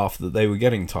first half that they were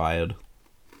getting tired.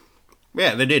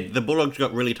 Yeah, they did. The Bulldogs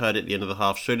got really tired at the end of the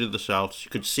half, so did the Souths. You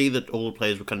could see that all the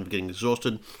players were kind of getting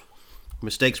exhausted.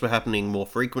 Mistakes were happening more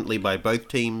frequently by both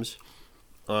teams.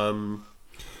 And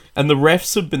the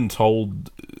refs have been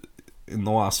told in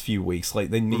the last few weeks,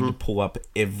 like, they need to pull up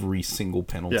every single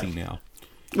penalty now.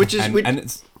 Which is... and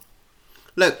it's...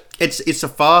 Look, it's a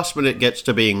farce when it gets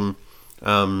to being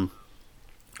 30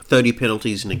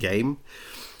 penalties in a game.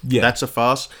 Yeah. That's a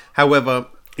farce. However,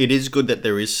 it is good that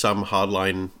there is some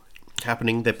hardline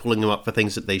happening. They're pulling them up for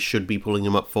things that they should be pulling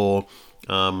them up for.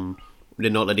 They're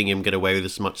not letting him get away with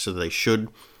as much as they should,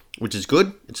 which is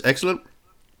good. It's excellent.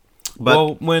 But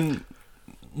well,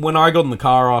 when I got in the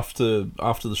car after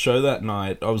the show that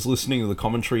night, I was listening to the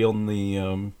commentary on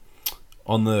the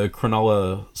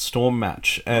Cronulla Storm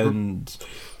match, and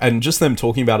just them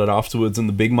talking about it afterwards, and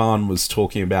the big man was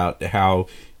talking about how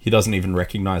he doesn't even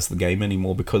recognise the game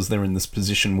anymore because they're in this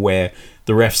position where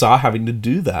the refs are having to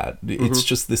do that. It's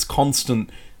just this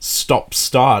constant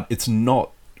stop-start. It's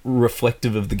not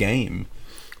reflective of the game.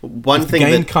 The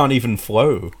game can't even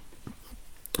flow.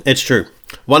 It's true.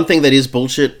 One thing that is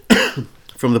bullshit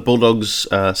from the Bulldogs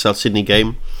South Sydney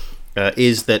game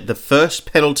is that the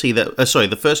first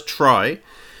the first try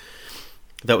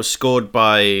that was scored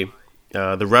by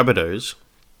the Rabbitohs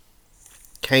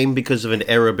came because of an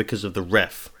error because of the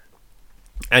ref.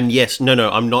 And yes,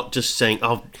 I'm not just saying,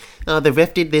 the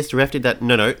ref did this, the ref did that.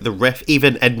 No, the ref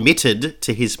even admitted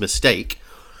to his mistake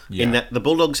in that the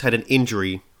Bulldogs had an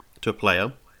injury to a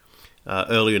player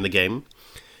earlier in the game.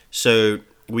 So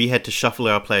we had to shuffle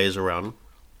our players around.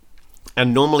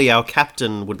 And normally our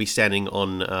captain would be standing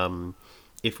on,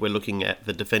 if we're looking at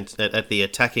the defense, at the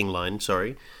attacking line,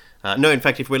 sorry. In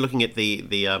fact, if we're looking at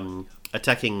the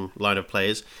attacking line of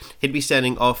players, he'd be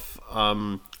standing off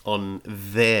on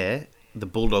the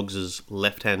Bulldogs'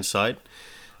 left-hand side.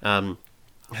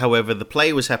 However, the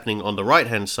play was happening on the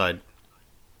right-hand side.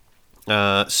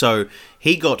 So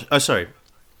he got... for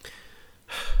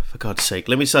God's sake,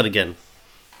 let me start again.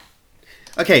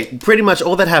 Okay, pretty much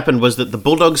all that happened was that the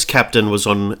Bulldogs' captain was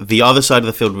on the other side of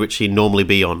the field which he'd normally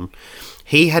be on.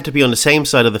 He had to be on the same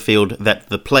side of the field that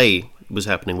the play was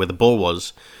happening, where the ball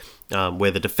was,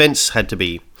 where the defence had to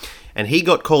be. And he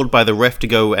got called by the ref to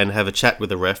go and have a chat with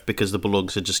the ref because the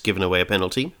Bulldogs had just given away a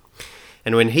penalty.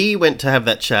 And when he went to have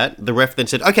that chat, the ref then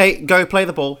said, okay, go play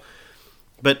the ball.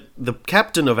 But the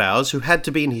captain of ours, who had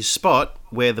to be in his spot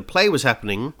where the play was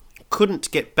happening,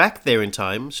 couldn't get back there in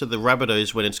time, so the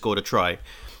Rabbitohs went and scored a try.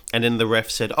 And then the ref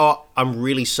said, I'm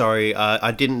really sorry,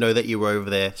 I didn't know that you were over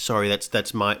there. Sorry,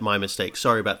 that's my mistake.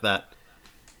 Sorry about that.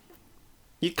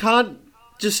 You can't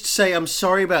just say, I'm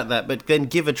sorry about that, but then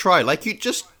give a try. Like, you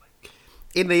just...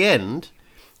 In the end,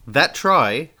 that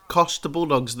try cost the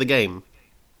Bulldogs the game.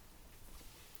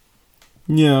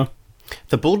 Yeah.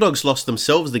 The Bulldogs lost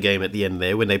themselves the game at the end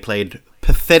there when they played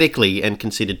pathetically and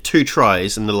conceded 2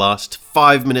 tries in the last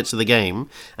 5 minutes of the game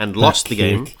and lost the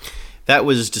game. That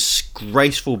was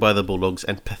disgraceful by the Bulldogs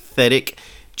and pathetic.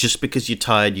 Just because you're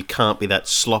tired, you can't be that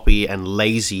sloppy and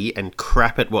lazy and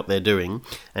crap at what they're doing.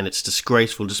 And it's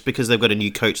disgraceful just because they've got a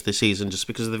new coach this season, just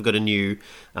because they've got a new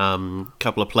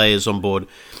couple of players on board,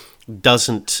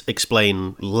 doesn't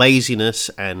explain laziness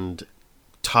and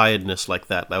tiredness like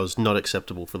that. That was not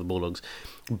acceptable for the Bulldogs.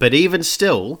 But even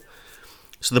still,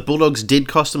 so the Bulldogs did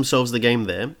cost themselves the game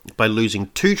there by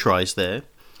losing 2 tries there.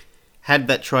 Had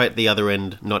that try at the other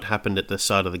end not happened at the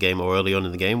start of the game or early on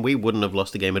in the game, we wouldn't have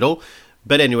lost the game at all.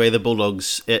 But anyway, the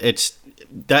Bulldogs,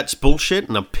 that's bullshit,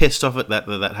 and I'm pissed off at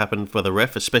that happened for the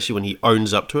ref, especially when he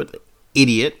owns up to it.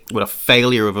 Idiot! What a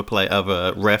failure of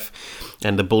a ref,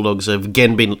 and the Bulldogs have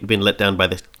again been let down by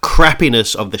the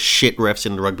crappiness of the shit refs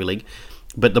in the rugby league.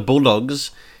 But the Bulldogs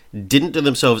didn't do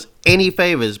themselves any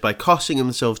favours by costing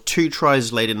themselves 2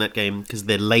 tries late in that game because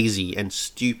they're lazy and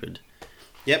stupid.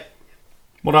 Yep.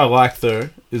 What I like, though,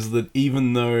 is that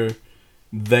even though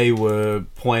they were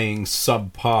playing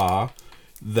subpar,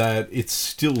 that it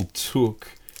still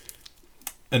took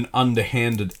an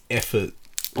underhanded effort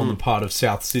on the part of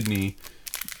South Sydney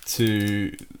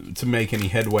to make any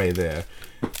headway there.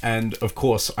 And, of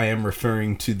course, I am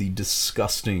referring to the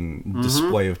disgusting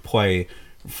display of play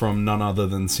from none other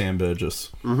than Sam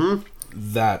Burgess. Mm-hmm.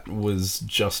 That was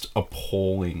just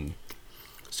appalling.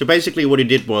 So basically what he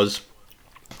did was,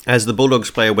 as the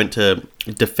Bulldogs player went to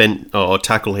defend or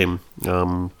tackle him,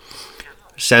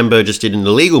 Sam Burgess did an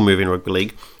illegal move in rugby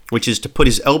league, which is to put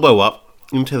his elbow up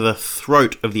into the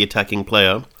throat of the attacking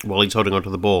player while he's holding onto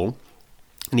the ball.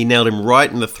 And he nailed him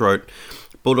right in the throat.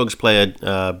 Bulldogs player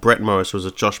Brett Morris, was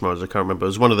it Josh Morris? I can't remember. It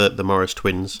was one of the Morris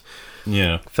twins.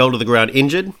 Yeah. Fell to the ground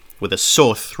injured with a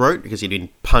sore throat because he'd been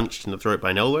punched in the throat by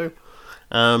an elbow.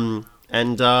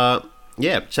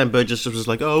 Yeah, Sam Burgess was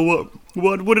like, "Oh,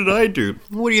 what did I do?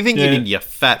 What do you think you did, you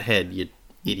fat head, you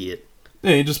idiot?"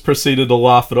 Yeah, he just proceeded to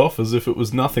laugh it off as if it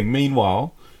was nothing.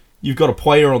 Meanwhile, you've got a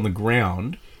player on the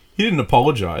ground. He didn't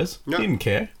apologise. No. He didn't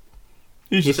care.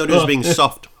 He thought he was being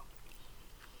soft.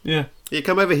 Yeah. Yeah,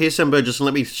 come over here, Sam Burgess, and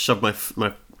let me shove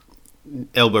my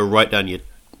elbow right down your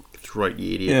throat,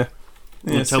 you idiot.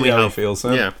 Yeah. Tell me how it feels,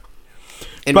 Sam. Yeah.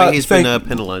 Anyway, he's been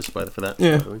penalised for that.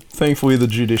 Yeah. Thankfully, the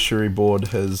Judiciary Board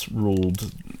has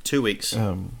ruled 2 weeks.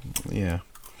 Yeah.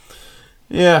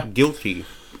 Guilty.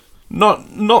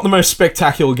 Not the most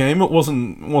spectacular game. It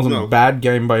wasn't a bad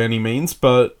game by any means,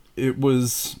 but it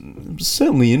was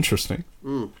certainly interesting.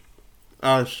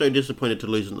 I was so disappointed to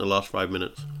lose in the last 5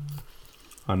 minutes.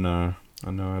 I know.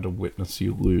 I had to witness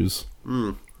you lose.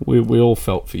 We all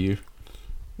felt for you.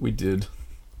 We did.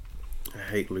 I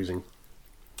hate losing.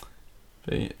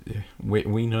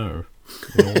 We know.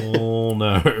 We all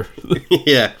know.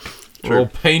 Yeah. We're all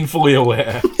painfully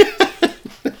aware.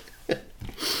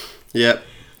 Yep.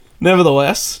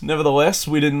 Nevertheless,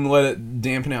 we didn't let it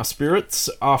dampen our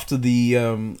spirits. After the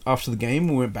game,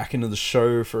 we went back into the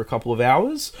show for a couple of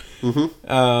hours,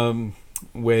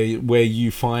 where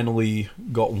you finally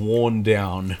got worn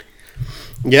down.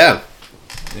 Yeah.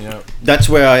 Yeah. That's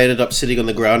where I ended up sitting on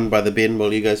the ground by the bin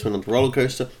while you guys went on the roller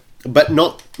coaster. But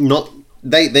not.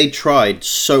 They tried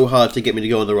so hard to get me to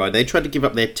go on the ride. They tried to give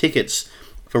up their tickets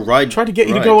for rides. Tried to get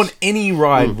you to go on any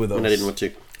ride with us. And I didn't want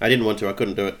to. I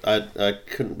couldn't do it. I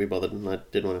couldn't be bothered, and I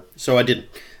didn't want to. So I didn't.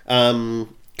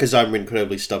 Because I'm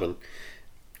incredibly stubborn.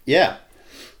 Yeah.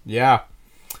 Yeah.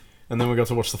 And then we got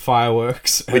to watch the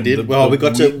fireworks. We did.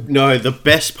 The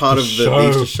best part of the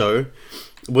Easter show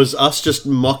was us just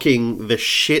mocking the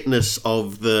shitness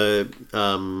of the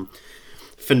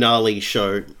finale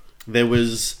show. There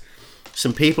was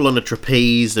some people on a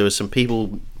trapeze. There was some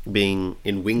people being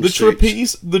in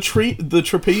wingsuits. The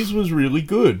trapeze was really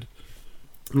good.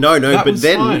 No,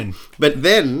 but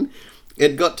then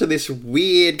it got to this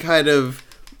weird kind of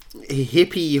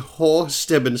hippie horse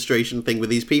demonstration thing with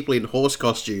these people in horse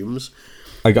costumes.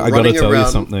 I got to tell you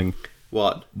something.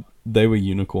 What? They were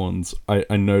unicorns.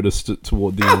 I noticed it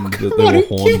toward the end that they were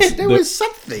horns. Yeah, there was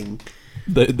something.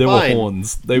 They were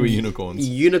horns. They were unicorns.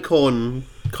 Unicorn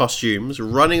costumes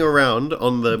running around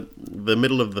on the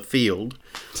middle of the field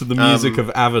to the music of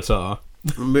Avatar.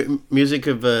 Music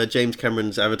of James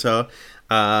Cameron's Avatar.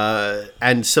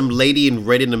 And some lady in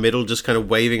red in the middle just kind of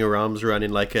waving her arms around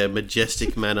in like a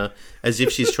majestic manner as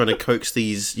if she's trying to coax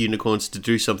these unicorns to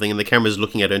do something, and the camera's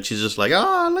looking at her and she's just like,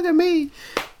 look at me.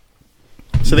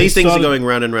 So these things are going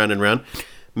round and round and round.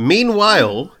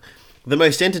 Meanwhile, the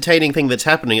most entertaining thing that's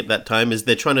happening at that time is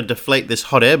they're trying to deflate this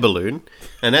hot air balloon,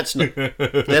 and that's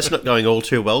not going all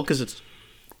too well because it's,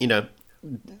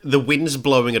 the wind's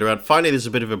blowing it around. Finally, there's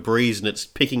a bit of a breeze, and it's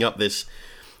picking up this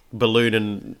balloon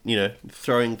and,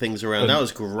 throwing things around. That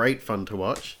was great fun to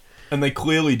watch. And they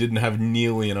clearly didn't have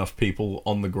nearly enough people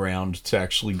on the ground to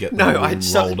actually get the balloon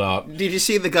rolled up. Did you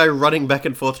see the guy running back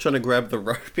and forth trying to grab the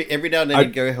rope? Every now and then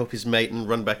he'd go help his mate and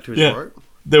run back to his rope.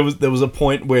 There was a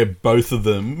point where both of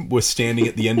them were standing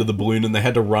at the end of the balloon and they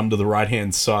had to run to the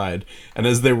right-hand side. And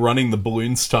as they're running, the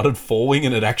balloon started falling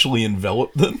and it actually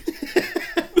enveloped them.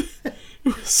 It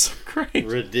was so great.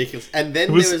 Ridiculous. And then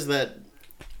there was that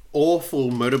awful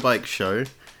motorbike show.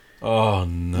 Oh,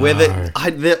 no. Where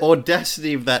the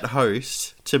audacity of that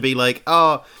host to be like,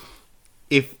 normally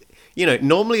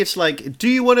it's like, do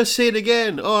you want to see it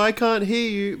again? Oh, I can't hear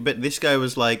you. But this guy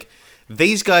was like,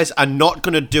 these guys are not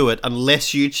going to do it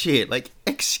unless you cheer. Like,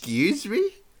 excuse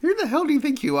me? Who the hell do you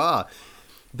think you are?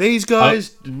 These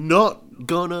guys not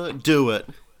gonna do it.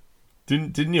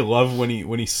 Didn't you love when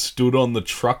he stood on the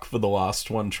truck for the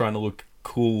last one trying to look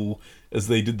cool as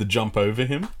they did the jump over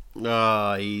him?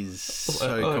 Oh, he's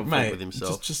so confident mate, with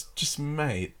himself. Just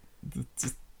mate.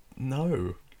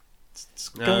 No.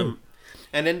 Just go.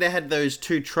 And then they had those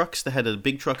two trucks. They had a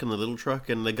big truck and the little truck,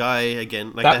 and the guy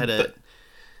again. Like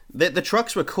the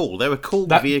trucks were cool. They were cool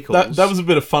vehicles. That was a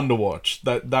bit of fun to watch.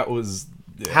 That was.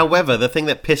 Yeah. However, the thing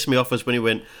that pissed me off was when he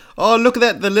went, "Oh, look at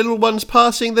that! The little one's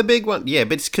passing the big one." Yeah,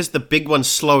 but it's because the big one's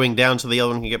slowing down so the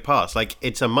other one can get past. Like,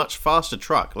 it's a much faster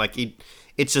truck. Like,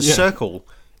 it's a circle.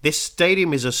 This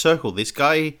stadium is a circle. This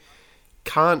guy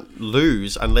can't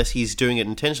lose unless he's doing it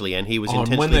intentionally, and he was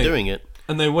intentionally doing it.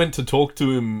 And they went to talk to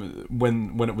him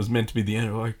when it was meant to be the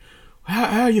end. Like,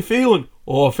 how are you feeling?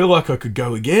 Oh, I feel like I could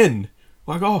go again.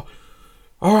 Like, oh,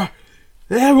 all right.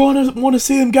 They want to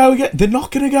see them go again. They're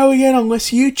not going to go again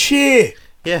unless you cheer.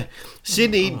 Yeah.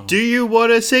 Sydney, do you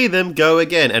want to see them go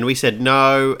again? And we said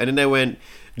no. And then they went,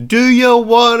 do you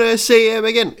want to see them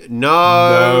again?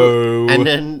 No. And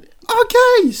then,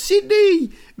 okay,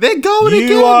 Sydney, they're going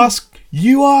again.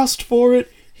 You asked for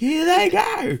it. Here they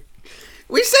go.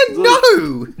 We said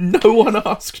no. No one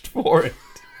asked for it.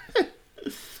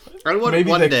 I want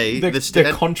one day...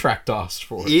 Their contract asked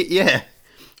for it. Yeah.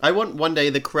 I want one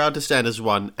day the crowd to stand as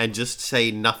one and just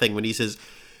say nothing when he says,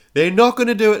 they're not going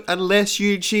to do it unless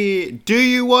you cheer. Do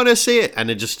you want to see it? And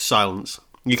then just silence.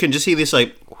 You can just hear this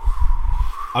like...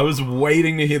 I was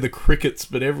waiting to hear the crickets,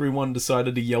 but everyone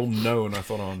decided to yell no, and I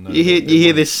thought, oh no. You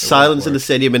hear this silence in the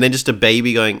stadium and then just a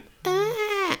baby going...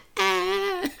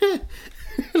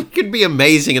 It could be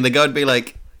amazing, and the guy would be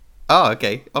like, oh,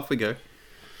 okay, off we go.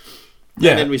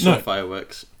 Yeah, and then we saw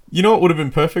fireworks. You know what would have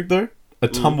been perfect, though? A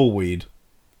tumbleweed.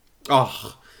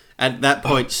 Oh, at that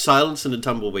point, silence and a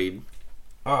tumbleweed.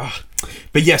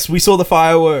 But yes, we saw the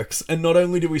fireworks, and not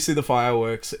only did we see the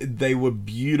fireworks, they were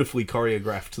beautifully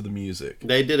choreographed to the music.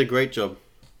 They did a great job.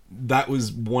 That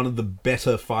was one of the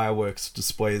better fireworks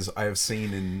displays I have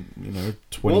seen in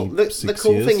 26 years. The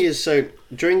cool thing is, so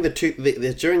during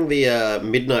the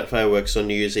midnight fireworks on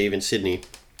New Year's Eve in Sydney,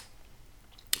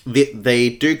 they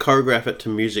do choreograph it to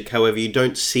music. However, you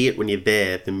don't see it when you're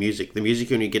there. The music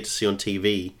you only get to see on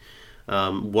TV.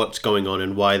 What's going on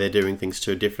and why they're doing things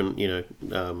to a different,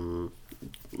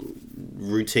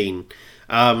 routine.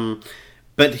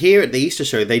 But here at the Easter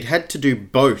show, they'd had to do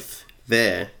both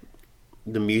there,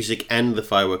 the music and the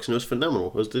fireworks, and it was phenomenal.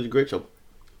 They did a great job.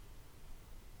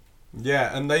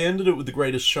 Yeah, and they ended it with The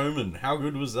Greatest Showman. How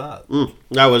good was that?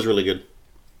 That was really good.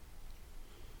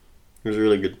 It was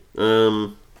really good.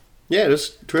 Yeah, it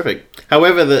was terrific.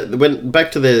 However,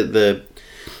 back to the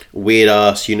weird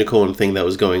ass unicorn thing that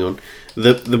was going on.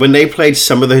 When they played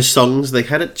some of those songs, they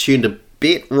had it tuned a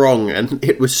bit wrong, and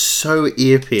it was so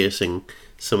ear piercing.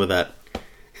 Some of that,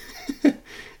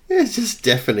 it's just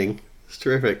deafening. It's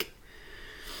terrific.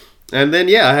 And then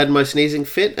I had my sneezing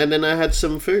fit, and then I had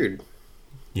some food.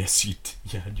 Yes, you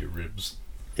had your ribs.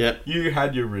 Yeah, you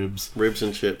had your ribs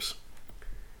and chips.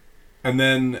 And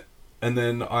then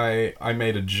I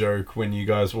made a joke when you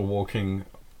guys were walking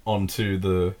onto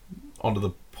the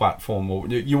platform, or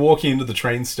you're walking into the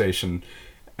train station,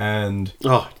 and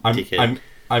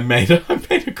I made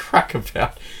a crack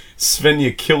about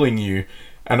Svenja killing you,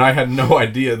 and I had no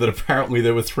idea that apparently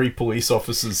there were 3 police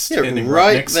officers standing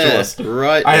right next to us.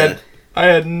 Right there. I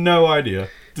had no idea.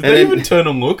 Did they even turn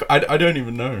and look? I don't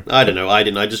even know. I don't know. I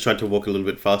didn't. I just tried to walk a little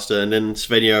bit faster, and then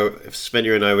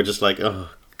Svenja and I were just like, oh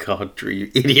God, Drew,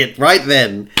 you idiot! Right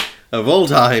then, of all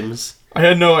times. I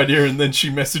had no idea, and then she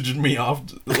messaged me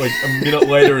after, like, a minute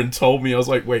later and told me. I was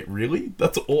like, wait, really?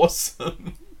 That's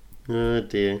awesome. Oh,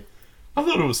 dear. I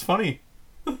thought it was funny.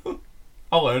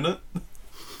 I'll own it.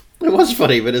 It was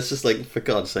funny, but it's just like, for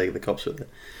God's sake, the cops were there.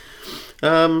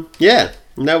 Yeah,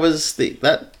 and that was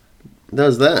that.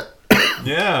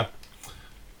 Yeah.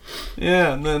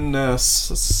 Yeah, and then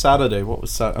Saturday, what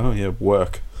was Saturday? Oh, yeah,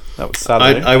 work. That was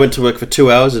Saturday. I went to work for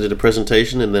 2 hours. I did a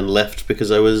presentation and then left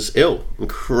because I was ill,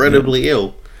 incredibly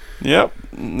ill. Yep.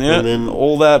 Yeah. And then-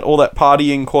 all that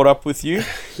partying caught up with you.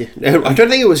 Yeah. I don't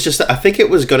think it was just that. I think it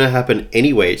was going to happen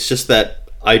anyway. It's just that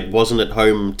I wasn't at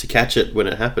home to catch it when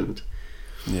it happened.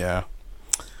 Yeah.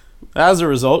 As a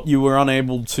result, you were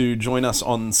unable to join us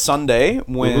on Sunday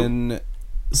when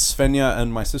Svenja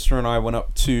and my sister and I went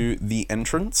up to the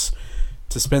entrance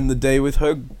to spend the day with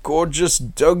her gorgeous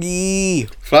doggy.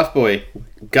 Fluff boy,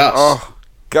 Gus. Oh,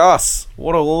 Gus,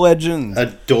 what a legend.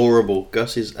 Adorable.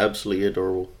 Gus is absolutely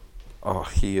adorable. Oh,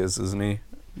 he is, isn't he?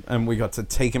 And we got to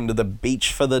take him to the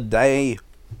beach for the day.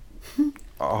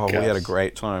 Oh, we had a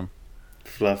great time.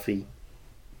 Fluffy.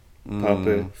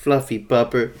 Pupper. Fluffy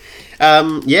pupper.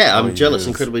 Yeah, I'm jealous,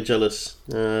 incredibly jealous.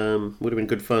 Would have been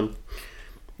good fun.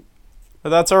 But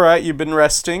that's alright, you've been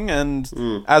resting,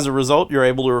 and as a result, you're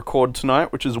able to record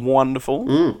tonight, which is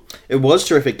wonderful. It was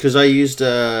terrific, because I used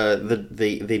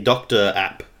the Doctor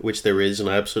app, which there is, and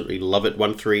I absolutely love it.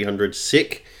 1300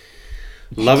 sick.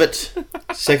 Love it.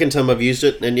 Second time I've used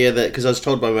it, and yeah, because I was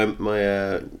told by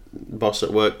my boss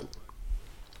at work,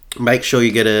 make sure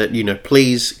you get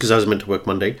please, because I was meant to work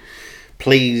Monday,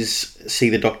 please see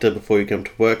the doctor before you come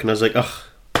to work. And I was like, ugh,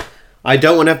 I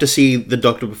don't want to have to see the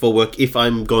doctor before work if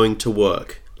I'm going to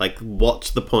work. Like,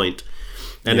 what's the point?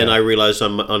 And then I realized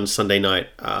on Sunday night,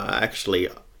 actually,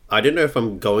 I don't know if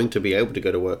I'm going to be able to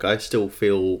go to work. I still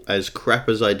feel as crap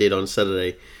as I did on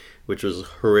Saturday, which was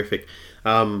horrific.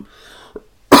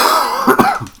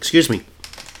 Excuse me.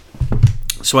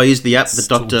 So I used the app, the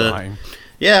doctor... Dying.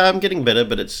 Yeah, I'm getting better,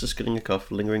 but it's just getting a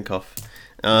cough, lingering cough.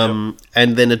 And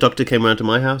then a doctor came around to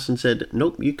my house and said,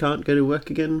 nope, you can't go to work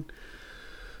again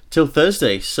till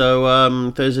Thursday.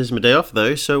 So Thursday's my day off,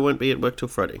 though, so I won't be at work till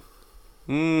Friday.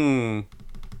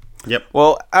 Yep.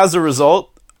 Well, as a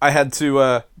result, I had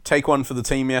to take one for the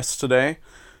team yesterday.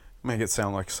 Make it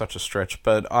sound like such a stretch,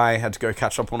 but I had to go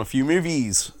catch up on a few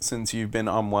movies since you've been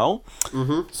unwell.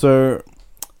 So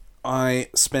I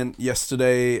spent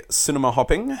yesterday cinema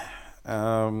hopping.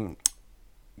 The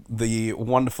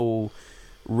wonderful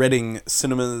Reading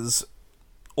cinemas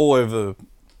all over,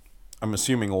 I'm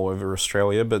assuming all over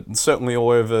Australia, but certainly all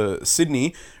over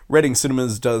Sydney. Reading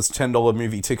Cinemas does $10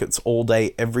 movie tickets all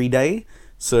day, every day.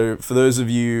 So for those of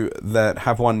you that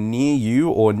have one near you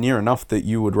or near enough that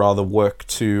you would rather work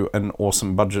to an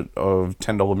awesome budget of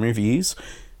 $10 movies,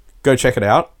 go check it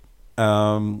out.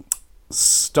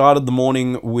 Started the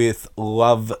morning with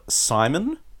Love,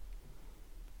 Simon,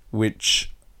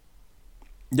 which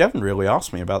you haven't really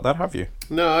asked me about that, have you?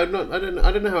 No, I'm not. I don't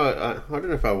know how. I don't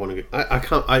know if I want to go. I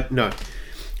can't. No.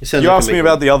 You asked me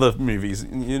about the other movies. You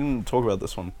didn't talk about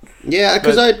this one. Yeah,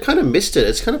 because I kind of missed it.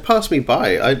 It's kind of passed me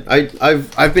by.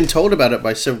 I've been told about it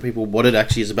by several people what it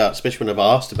actually is about, especially when I've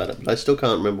asked about it. But I still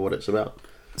can't remember what it's about.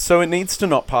 So it needs to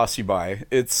not pass you by.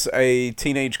 It's a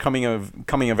teenage coming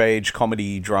of age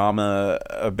comedy drama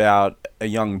about a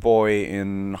young boy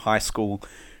in high school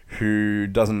who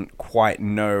doesn't quite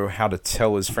know how to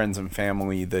tell his friends and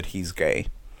family that he's gay.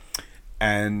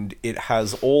 And it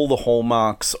has all the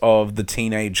hallmarks of the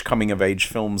teenage coming of age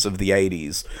films of the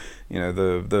 80s. You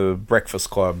know, the Breakfast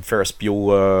Club, Ferris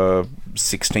Bueller,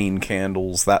 16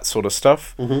 Candles, that sort of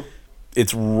stuff.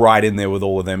 It's right in there with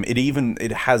all of them.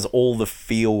 It has all the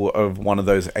feel of one of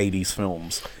those 80s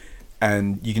films.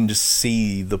 And you can just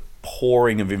see the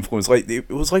pouring of influence. Like it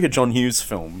was like a John Hughes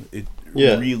film.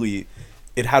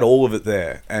 It had all of it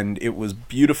there, and it was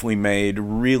beautifully made,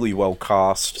 really well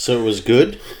cast. So it was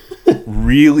good?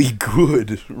 Really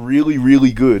good. Really,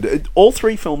 really good. All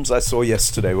three films I saw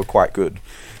yesterday were quite good.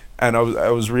 And I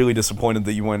was really disappointed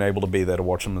that you weren't able to be there to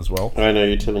watch them as well. I know,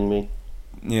 you're telling me.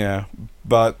 Yeah,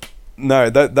 but no,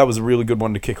 that was a really good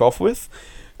one to kick off with.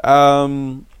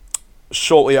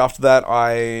 Shortly after that,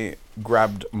 I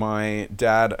grabbed my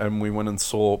dad and we went and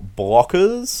saw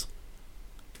Blockers,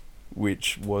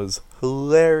 which was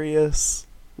hilarious.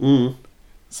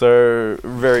 So,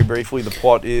 very briefly, the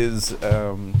plot is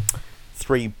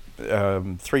three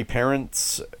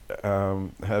parents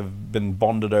have been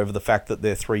bonded over the fact that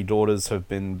their three daughters have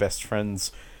been best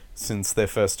friends since their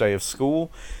first day of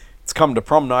school. It's come to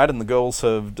prom night, and the girls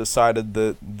have decided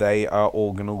that they are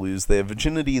all going to lose their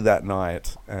virginity that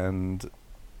night. And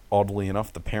oddly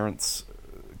enough, the parents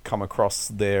come across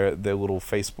their little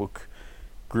Facebook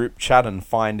group chat and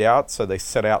find out, so they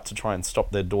set out to try and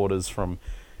stop their daughters from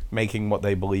making what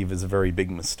they believe is a very big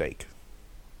mistake.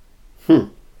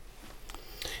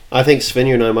 I think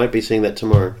Svenja and I might be seeing that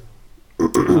tomorrow.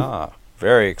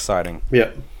 Very exciting.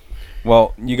 Yep.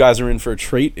 Well, you guys are in for a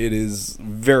treat. It is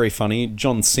very funny.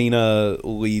 John Cena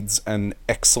leads an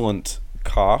excellent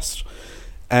cast.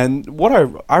 And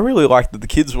what I really liked that the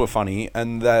kids were funny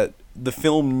and that the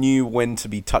film knew when to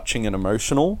be touching and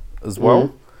emotional as well.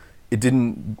 Mm. It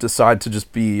didn't decide to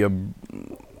just be a,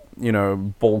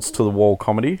 balls to the wall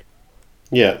comedy.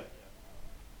 Yeah.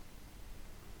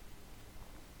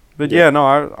 But yeah, no,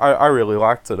 I really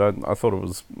liked it. I thought it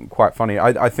was quite funny.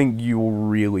 I think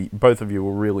both of you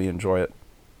will really enjoy it.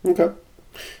 Okay.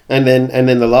 And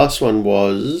then the last one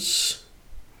was...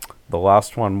 The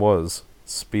last one was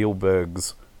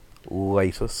Spielberg's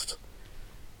latest,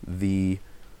 the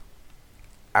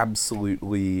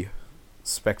absolutely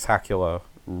spectacular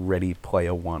Ready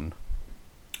Player One.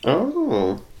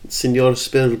 Oh, Senor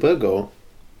Spielbergo.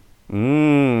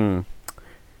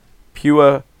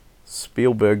 Pure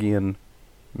Spielbergian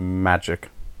magic.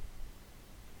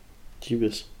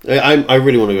 Jeebus. I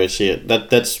really want to go see it.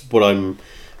 That's what I'm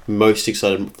most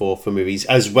excited for movies,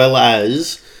 as well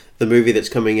as the movie that's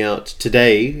coming out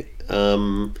today,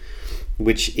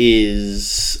 which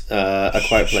is A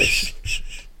Quiet Place.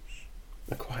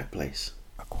 A Quiet Place.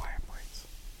 A Quiet Place.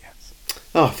 Yes.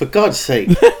 Oh, for God's sake.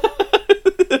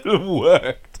 It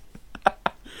worked.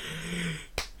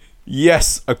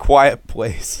 Yes, A Quiet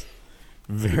Place.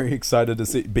 Very excited to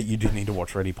see, but you do need to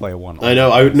watch Ready Player One. I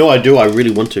know. I do. I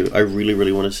really want to. I really,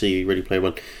 really want to see Ready Player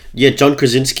One. Yeah, John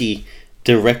Krasinski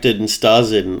directed and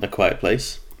stars in A Quiet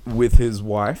Place with his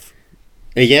wife.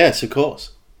 Yes, of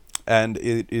course. And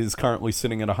it is currently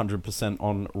sitting at 100%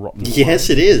 on Rotten Tomatoes. Yes,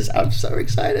 it is. I'm so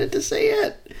excited to see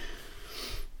it.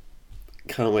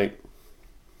 Can't wait.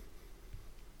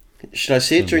 Should I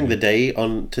see it during the day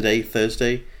on today,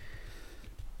 Thursday?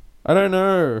 I don't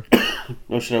know.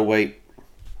 Or should I wait?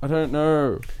 I don't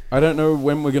know. I don't know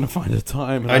when we're going to find a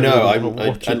time. I know. I'm going to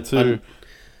watch it too.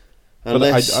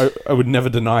 Unless... But I would never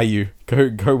deny you.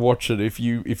 Go watch it. If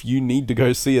you need to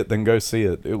go see it, then go see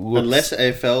it. It looks unless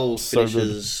AFL so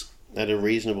finishes at a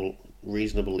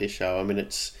reasonable-ish hour. I mean,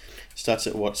 it starts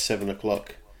at what, 7:00.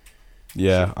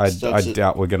 Yeah, I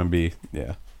doubt we're going to be.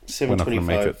 Yeah,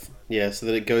 7:25. Yeah, so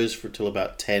that it goes for till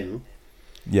about 10.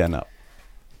 Yeah, no,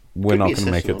 we're not going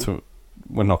to make it to.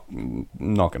 We're not going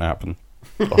to happen.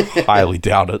 I highly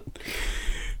doubt it.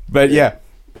 But yeah,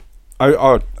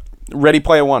 Ready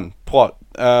Player One plot.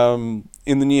 In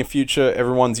the near future,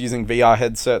 everyone's using VR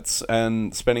headsets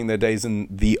and spending their days in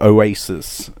the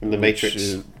Oasis. In the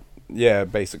Matrix. Yeah,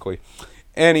 basically.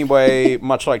 Anyway,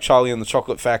 much like Charlie and the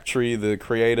Chocolate Factory, the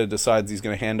creator decides he's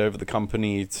going to hand over the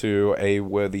company to a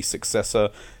worthy successor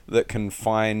that can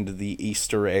find the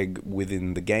Easter egg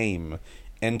within the game.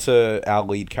 Enter our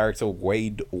lead character,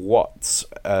 Wade Watts,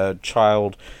 a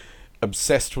child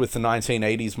obsessed with the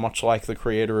 1980s, much like the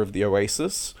creator of the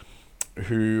Oasis,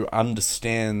 who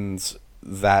understands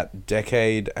that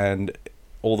decade and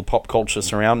all the pop culture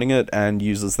surrounding it and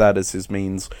uses that as his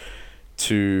means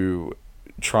to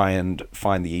try and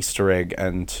find the Easter egg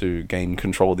and to gain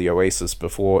control of the Oasis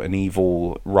before an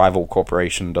evil rival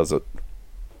corporation does it.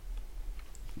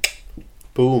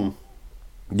 Boom.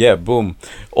 Yeah, boom.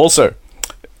 Also,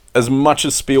 as much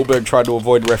as Spielberg tried to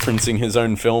avoid referencing his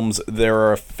own films, there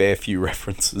are a fair few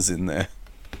references in there.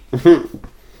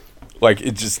 Like,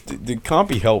 it can't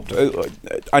be helped.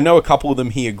 I know a couple of them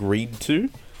he agreed to,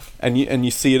 and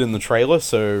you see it in the trailer.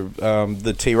 So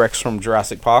the T-Rex from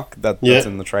Jurassic Park, that's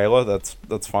in the trailer.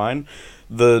 That's fine.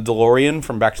 The DeLorean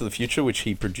from Back to the Future, which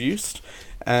he produced,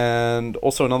 and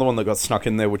also another one that got snuck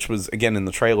in there, which was again in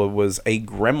the trailer, was a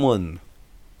gremlin.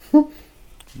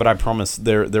 But I promise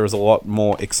there is a lot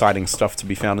more exciting stuff to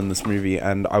be found in this movie,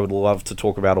 and I would love to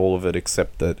talk about all of it,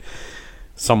 except that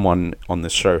someone on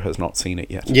this show has not seen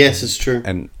it yet. Yes, it's true.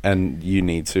 And you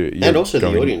need to. And also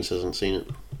the audience hasn't seen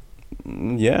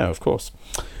it. Yeah, of course.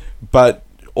 But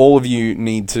all of you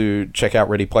need to check out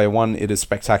Ready Player One. It is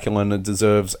spectacular and it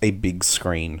deserves a big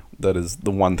screen. That is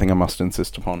the one thing I must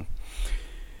insist upon.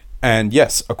 And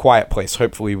yes, A Quiet Place.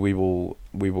 Hopefully we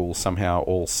will somehow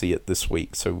all see it this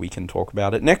week so we can talk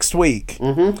about it next week.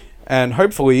 Mm-hmm. And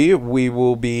hopefully we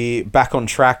will be back on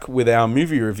track with our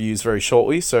movie reviews very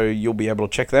shortly, so you'll be able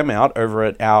to check them out over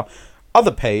at our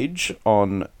other page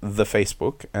on the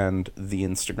Facebook and the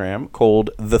Instagram called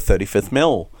The 35th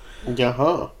Mill.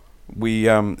 Uh-huh. We,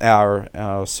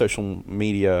 our social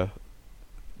media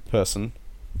person,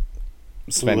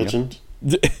 Svenja, Legend.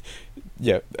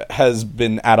 yeah, has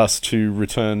been at us to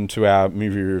return to our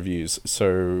movie reviews,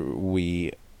 so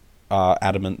we are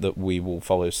adamant that we will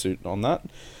follow suit on that.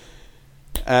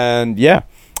 And yeah,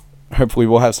 hopefully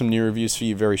we'll have some new reviews for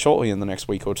you very shortly in the next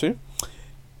week or two.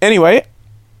 Anyway,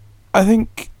 I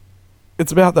think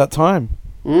it's about that time.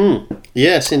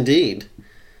 Yes, indeed.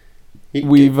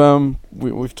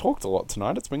 we've talked a lot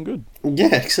tonight. It's been good.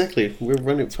 Yeah, exactly. We're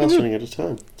running out of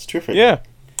time. It's terrific. Yeah.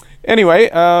 Anyway,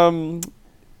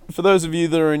 for those of you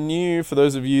that are new, for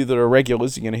those of you that are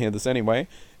regulars, you're going to hear this anyway.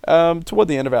 Toward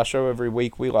the end of our show every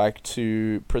week, we like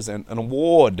to present an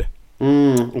award.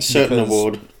 A certain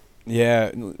award.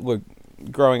 Yeah, look,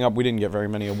 growing up, we didn't get very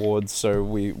many awards, so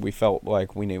we felt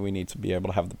like we need to be able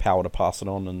to have the power to pass it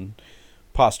on and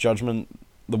pass judgment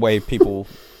the way people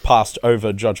passed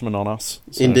over judgment on us.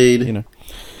 So, Indeed. You know.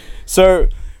 So,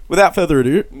 without further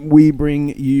ado, we bring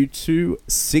you to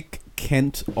Sick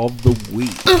Kent of the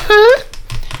Week.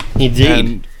 Indeed.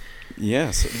 And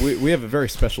yes, we have a very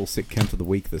special Sick Kent of the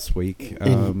Week this week.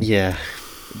 Yeah.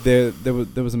 There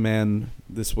was a man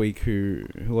this week who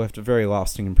left a very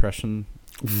lasting impression.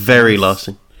 Very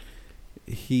lasting.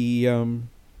 He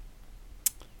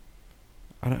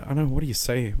I don't know, what do you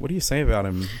say? What do you say about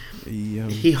him?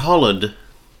 He hollered.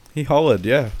 He hollered,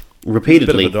 yeah.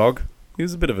 Repeatedly. He was a bit of a dog. He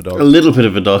was a bit of a dog. A little bit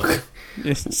of a dog.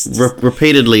 Yes.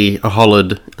 Repeatedly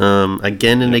hollered,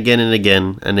 again and again and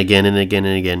again and again and again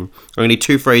and again. Only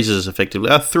two phrases,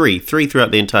 effectively. Three throughout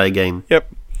the entire game.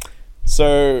 Yep.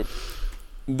 So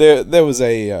there was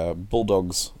a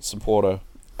Bulldogs supporter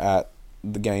at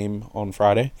the game on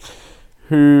Friday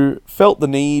who felt the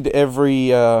need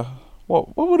every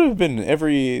what would it have been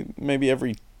every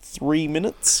 3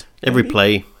 minutes? Every maybe?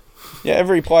 play. Yeah,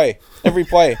 every play.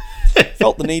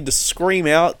 Felt the need to scream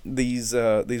out these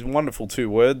wonderful two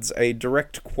words. A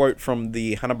direct quote from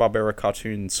the Hanna-Barbera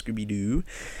cartoon Scooby-Doo.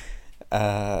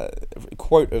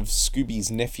 Quote of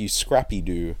Scooby's nephew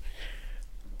Scrappy-Doo.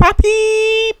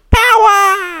 Puppy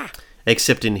power!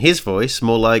 Except in his voice,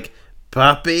 more like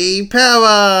puppy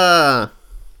power.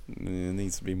 It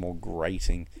needs to be more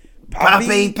grating.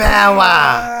 Puppy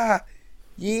power!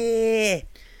 Yeah!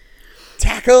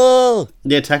 Tackle!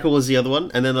 Yeah, tackle was the other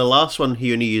one. And then the last one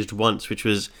he only used once, which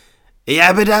was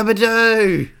yabba dabba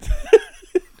doo.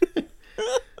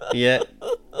 Yeah.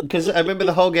 Because I remember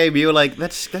the whole game, you were like,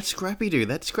 that's Scrappy-Doo,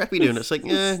 that's Scrappy-Doo. And it's like,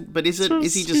 but is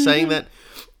he just saying that?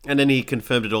 And then he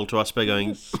confirmed it all to us by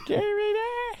going,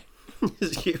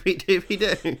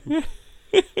 Scooby-Dooby-Doo.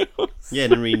 Yeah,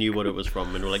 and then we knew what it was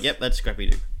from. And we're like, yep, that's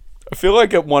Scrappy-Doo. I feel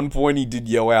like at one point he did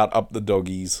yell out, "Up the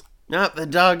doggies." Up the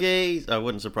doggies! Oh,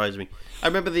 wouldn't surprise me. I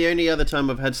remember the only other time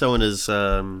I've had someone as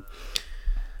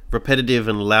repetitive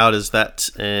and loud as that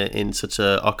in such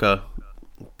a Ocker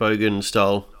Bogan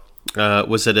style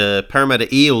was at a Parramatta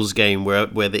Eels game where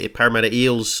the Parramatta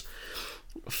Eels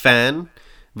fan,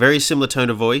 very similar tone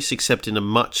of voice, except in a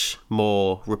much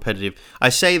more repetitive. I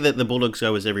say that the Bulldogs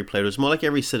go as every play. It was more like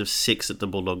every set of six that the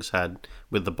Bulldogs had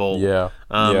with the ball. Yeah.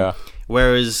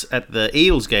 Whereas at the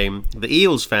Eels game, the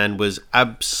Eels fan was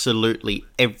absolutely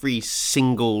every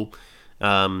single,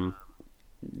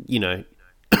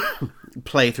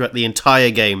 play throughout the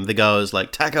entire game. The guy was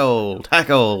like, tackle,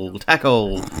 tackle,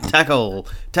 tackle, tackle,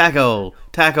 tackle,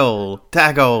 tackle,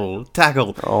 tackle,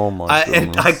 tackle. Oh my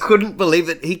goodness. I couldn't believe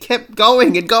it. He kept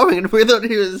going and going, and we thought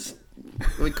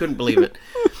we couldn't believe it.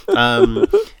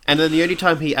 And then the only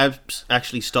time he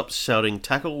actually stopped shouting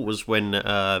tackle was when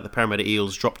the Parramatta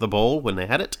Eels dropped the ball when they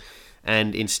had it.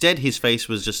 And instead his face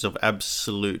was just of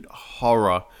absolute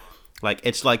horror. Like,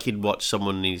 it's like he'd watched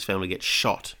someone in his family get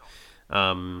shot.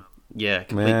 Complete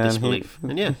disbelief.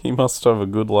 And yeah. He must have a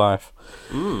good life.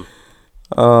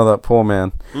 Oh, that poor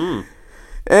man.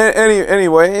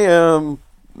 Anyway,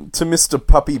 to Mr.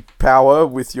 Puppy Power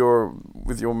with your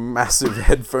massive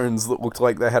headphones that looked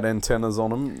like they had antennas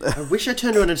on them. I wish I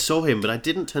turned around and saw him, but I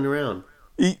didn't turn around.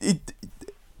 It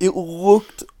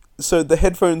looked... So the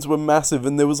headphones were massive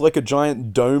and there was like a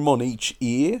giant dome on each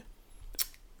ear.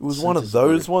 It was one of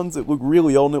those ones. It looked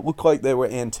really old, and it looked like there were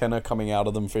antenna coming out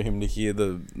of them for him to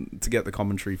get the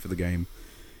commentary for the game.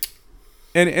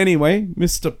 And anyway,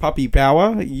 Mr. Puppy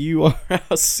Power, you are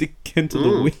our Sick Kent of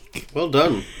the Week. Well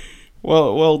done.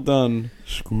 Well done.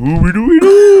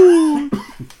 Scooby-Dooby-Doo!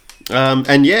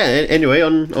 And yeah, anyway,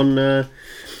 on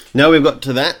now we've got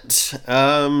to that.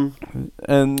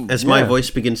 And as my voice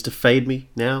begins to fade me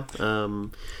now.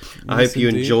 I hope you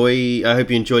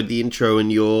enjoyed the intro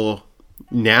and your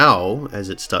now as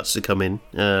it starts to come in.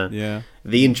 The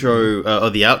intro or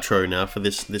the outro now for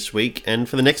this week and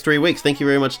for the next 3 weeks. Thank you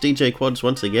very much, DJ Quads,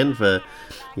 once again for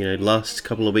last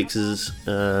couple of weeks'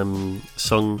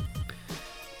 song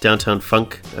Downtown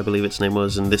Funk, I believe its name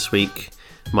was, and this week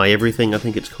My Everything, I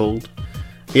think it's called.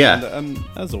 Yeah. And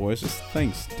as always, just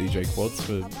thanks, DJ Quads,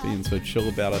 for being so chill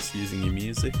about us using your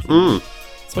music.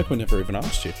 It's like we never even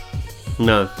asked you.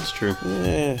 No, it's true.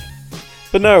 Yeah.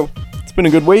 But no, it's been a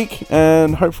good week,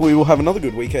 and hopefully we'll have another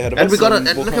good week ahead of us.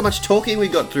 And look how much talking we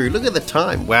got through. Look at the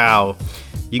time. Wow.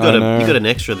 You got an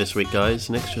extra this week, guys.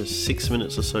 An extra 6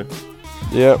 minutes or so.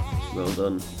 Yep. Well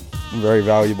done. Very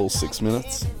valuable 6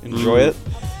 minutes. Enjoy it.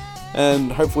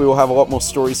 And hopefully we'll have a lot more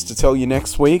stories to tell you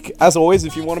next week. As always,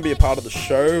 if you want to be a part of the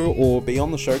show or be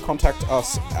on the show, contact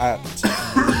us at the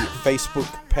Facebook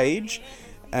page.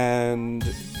 And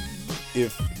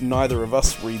if neither of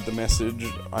us read the message,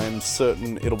 I am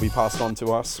certain it'll be passed on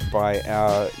to us by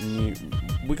our new...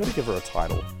 We got to give her a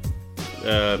title.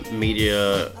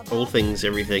 Media, all things,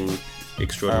 everything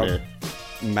extraordinaire.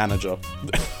 Manager.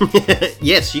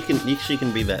 Yes, she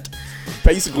can be that.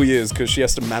 Basically is, because she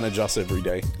has to manage us every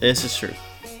day. This is true.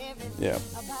 Yeah.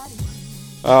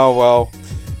 Oh, well.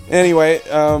 Anyway,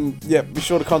 be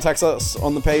sure to contact us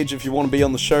on the page if you want to be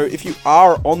on the show. If you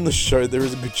are on the show, there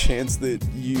is a good chance that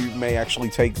you may actually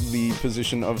take the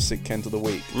position of Sick Kent of the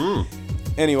Week.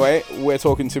 Anyway, we're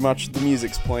talking too much. The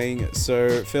music's playing.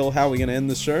 So, Phil, how are we going to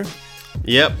end this show?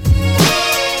 Yep.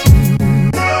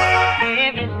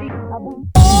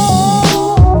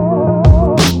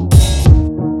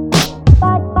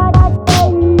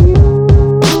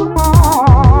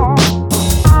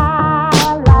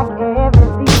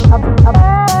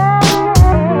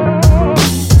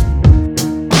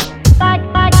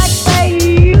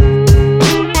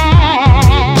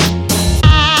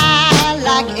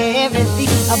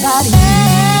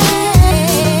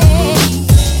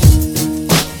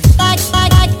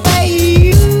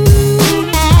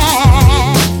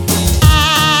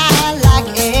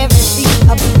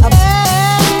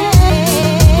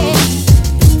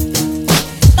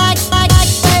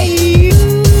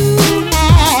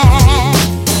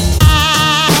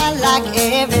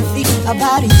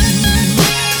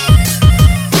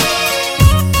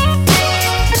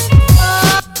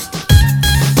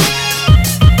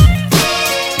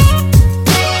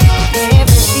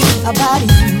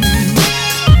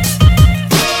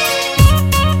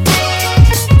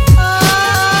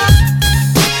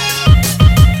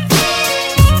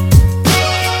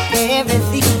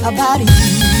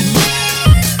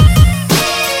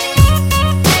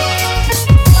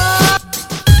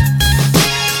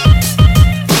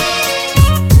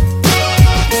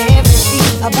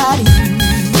 About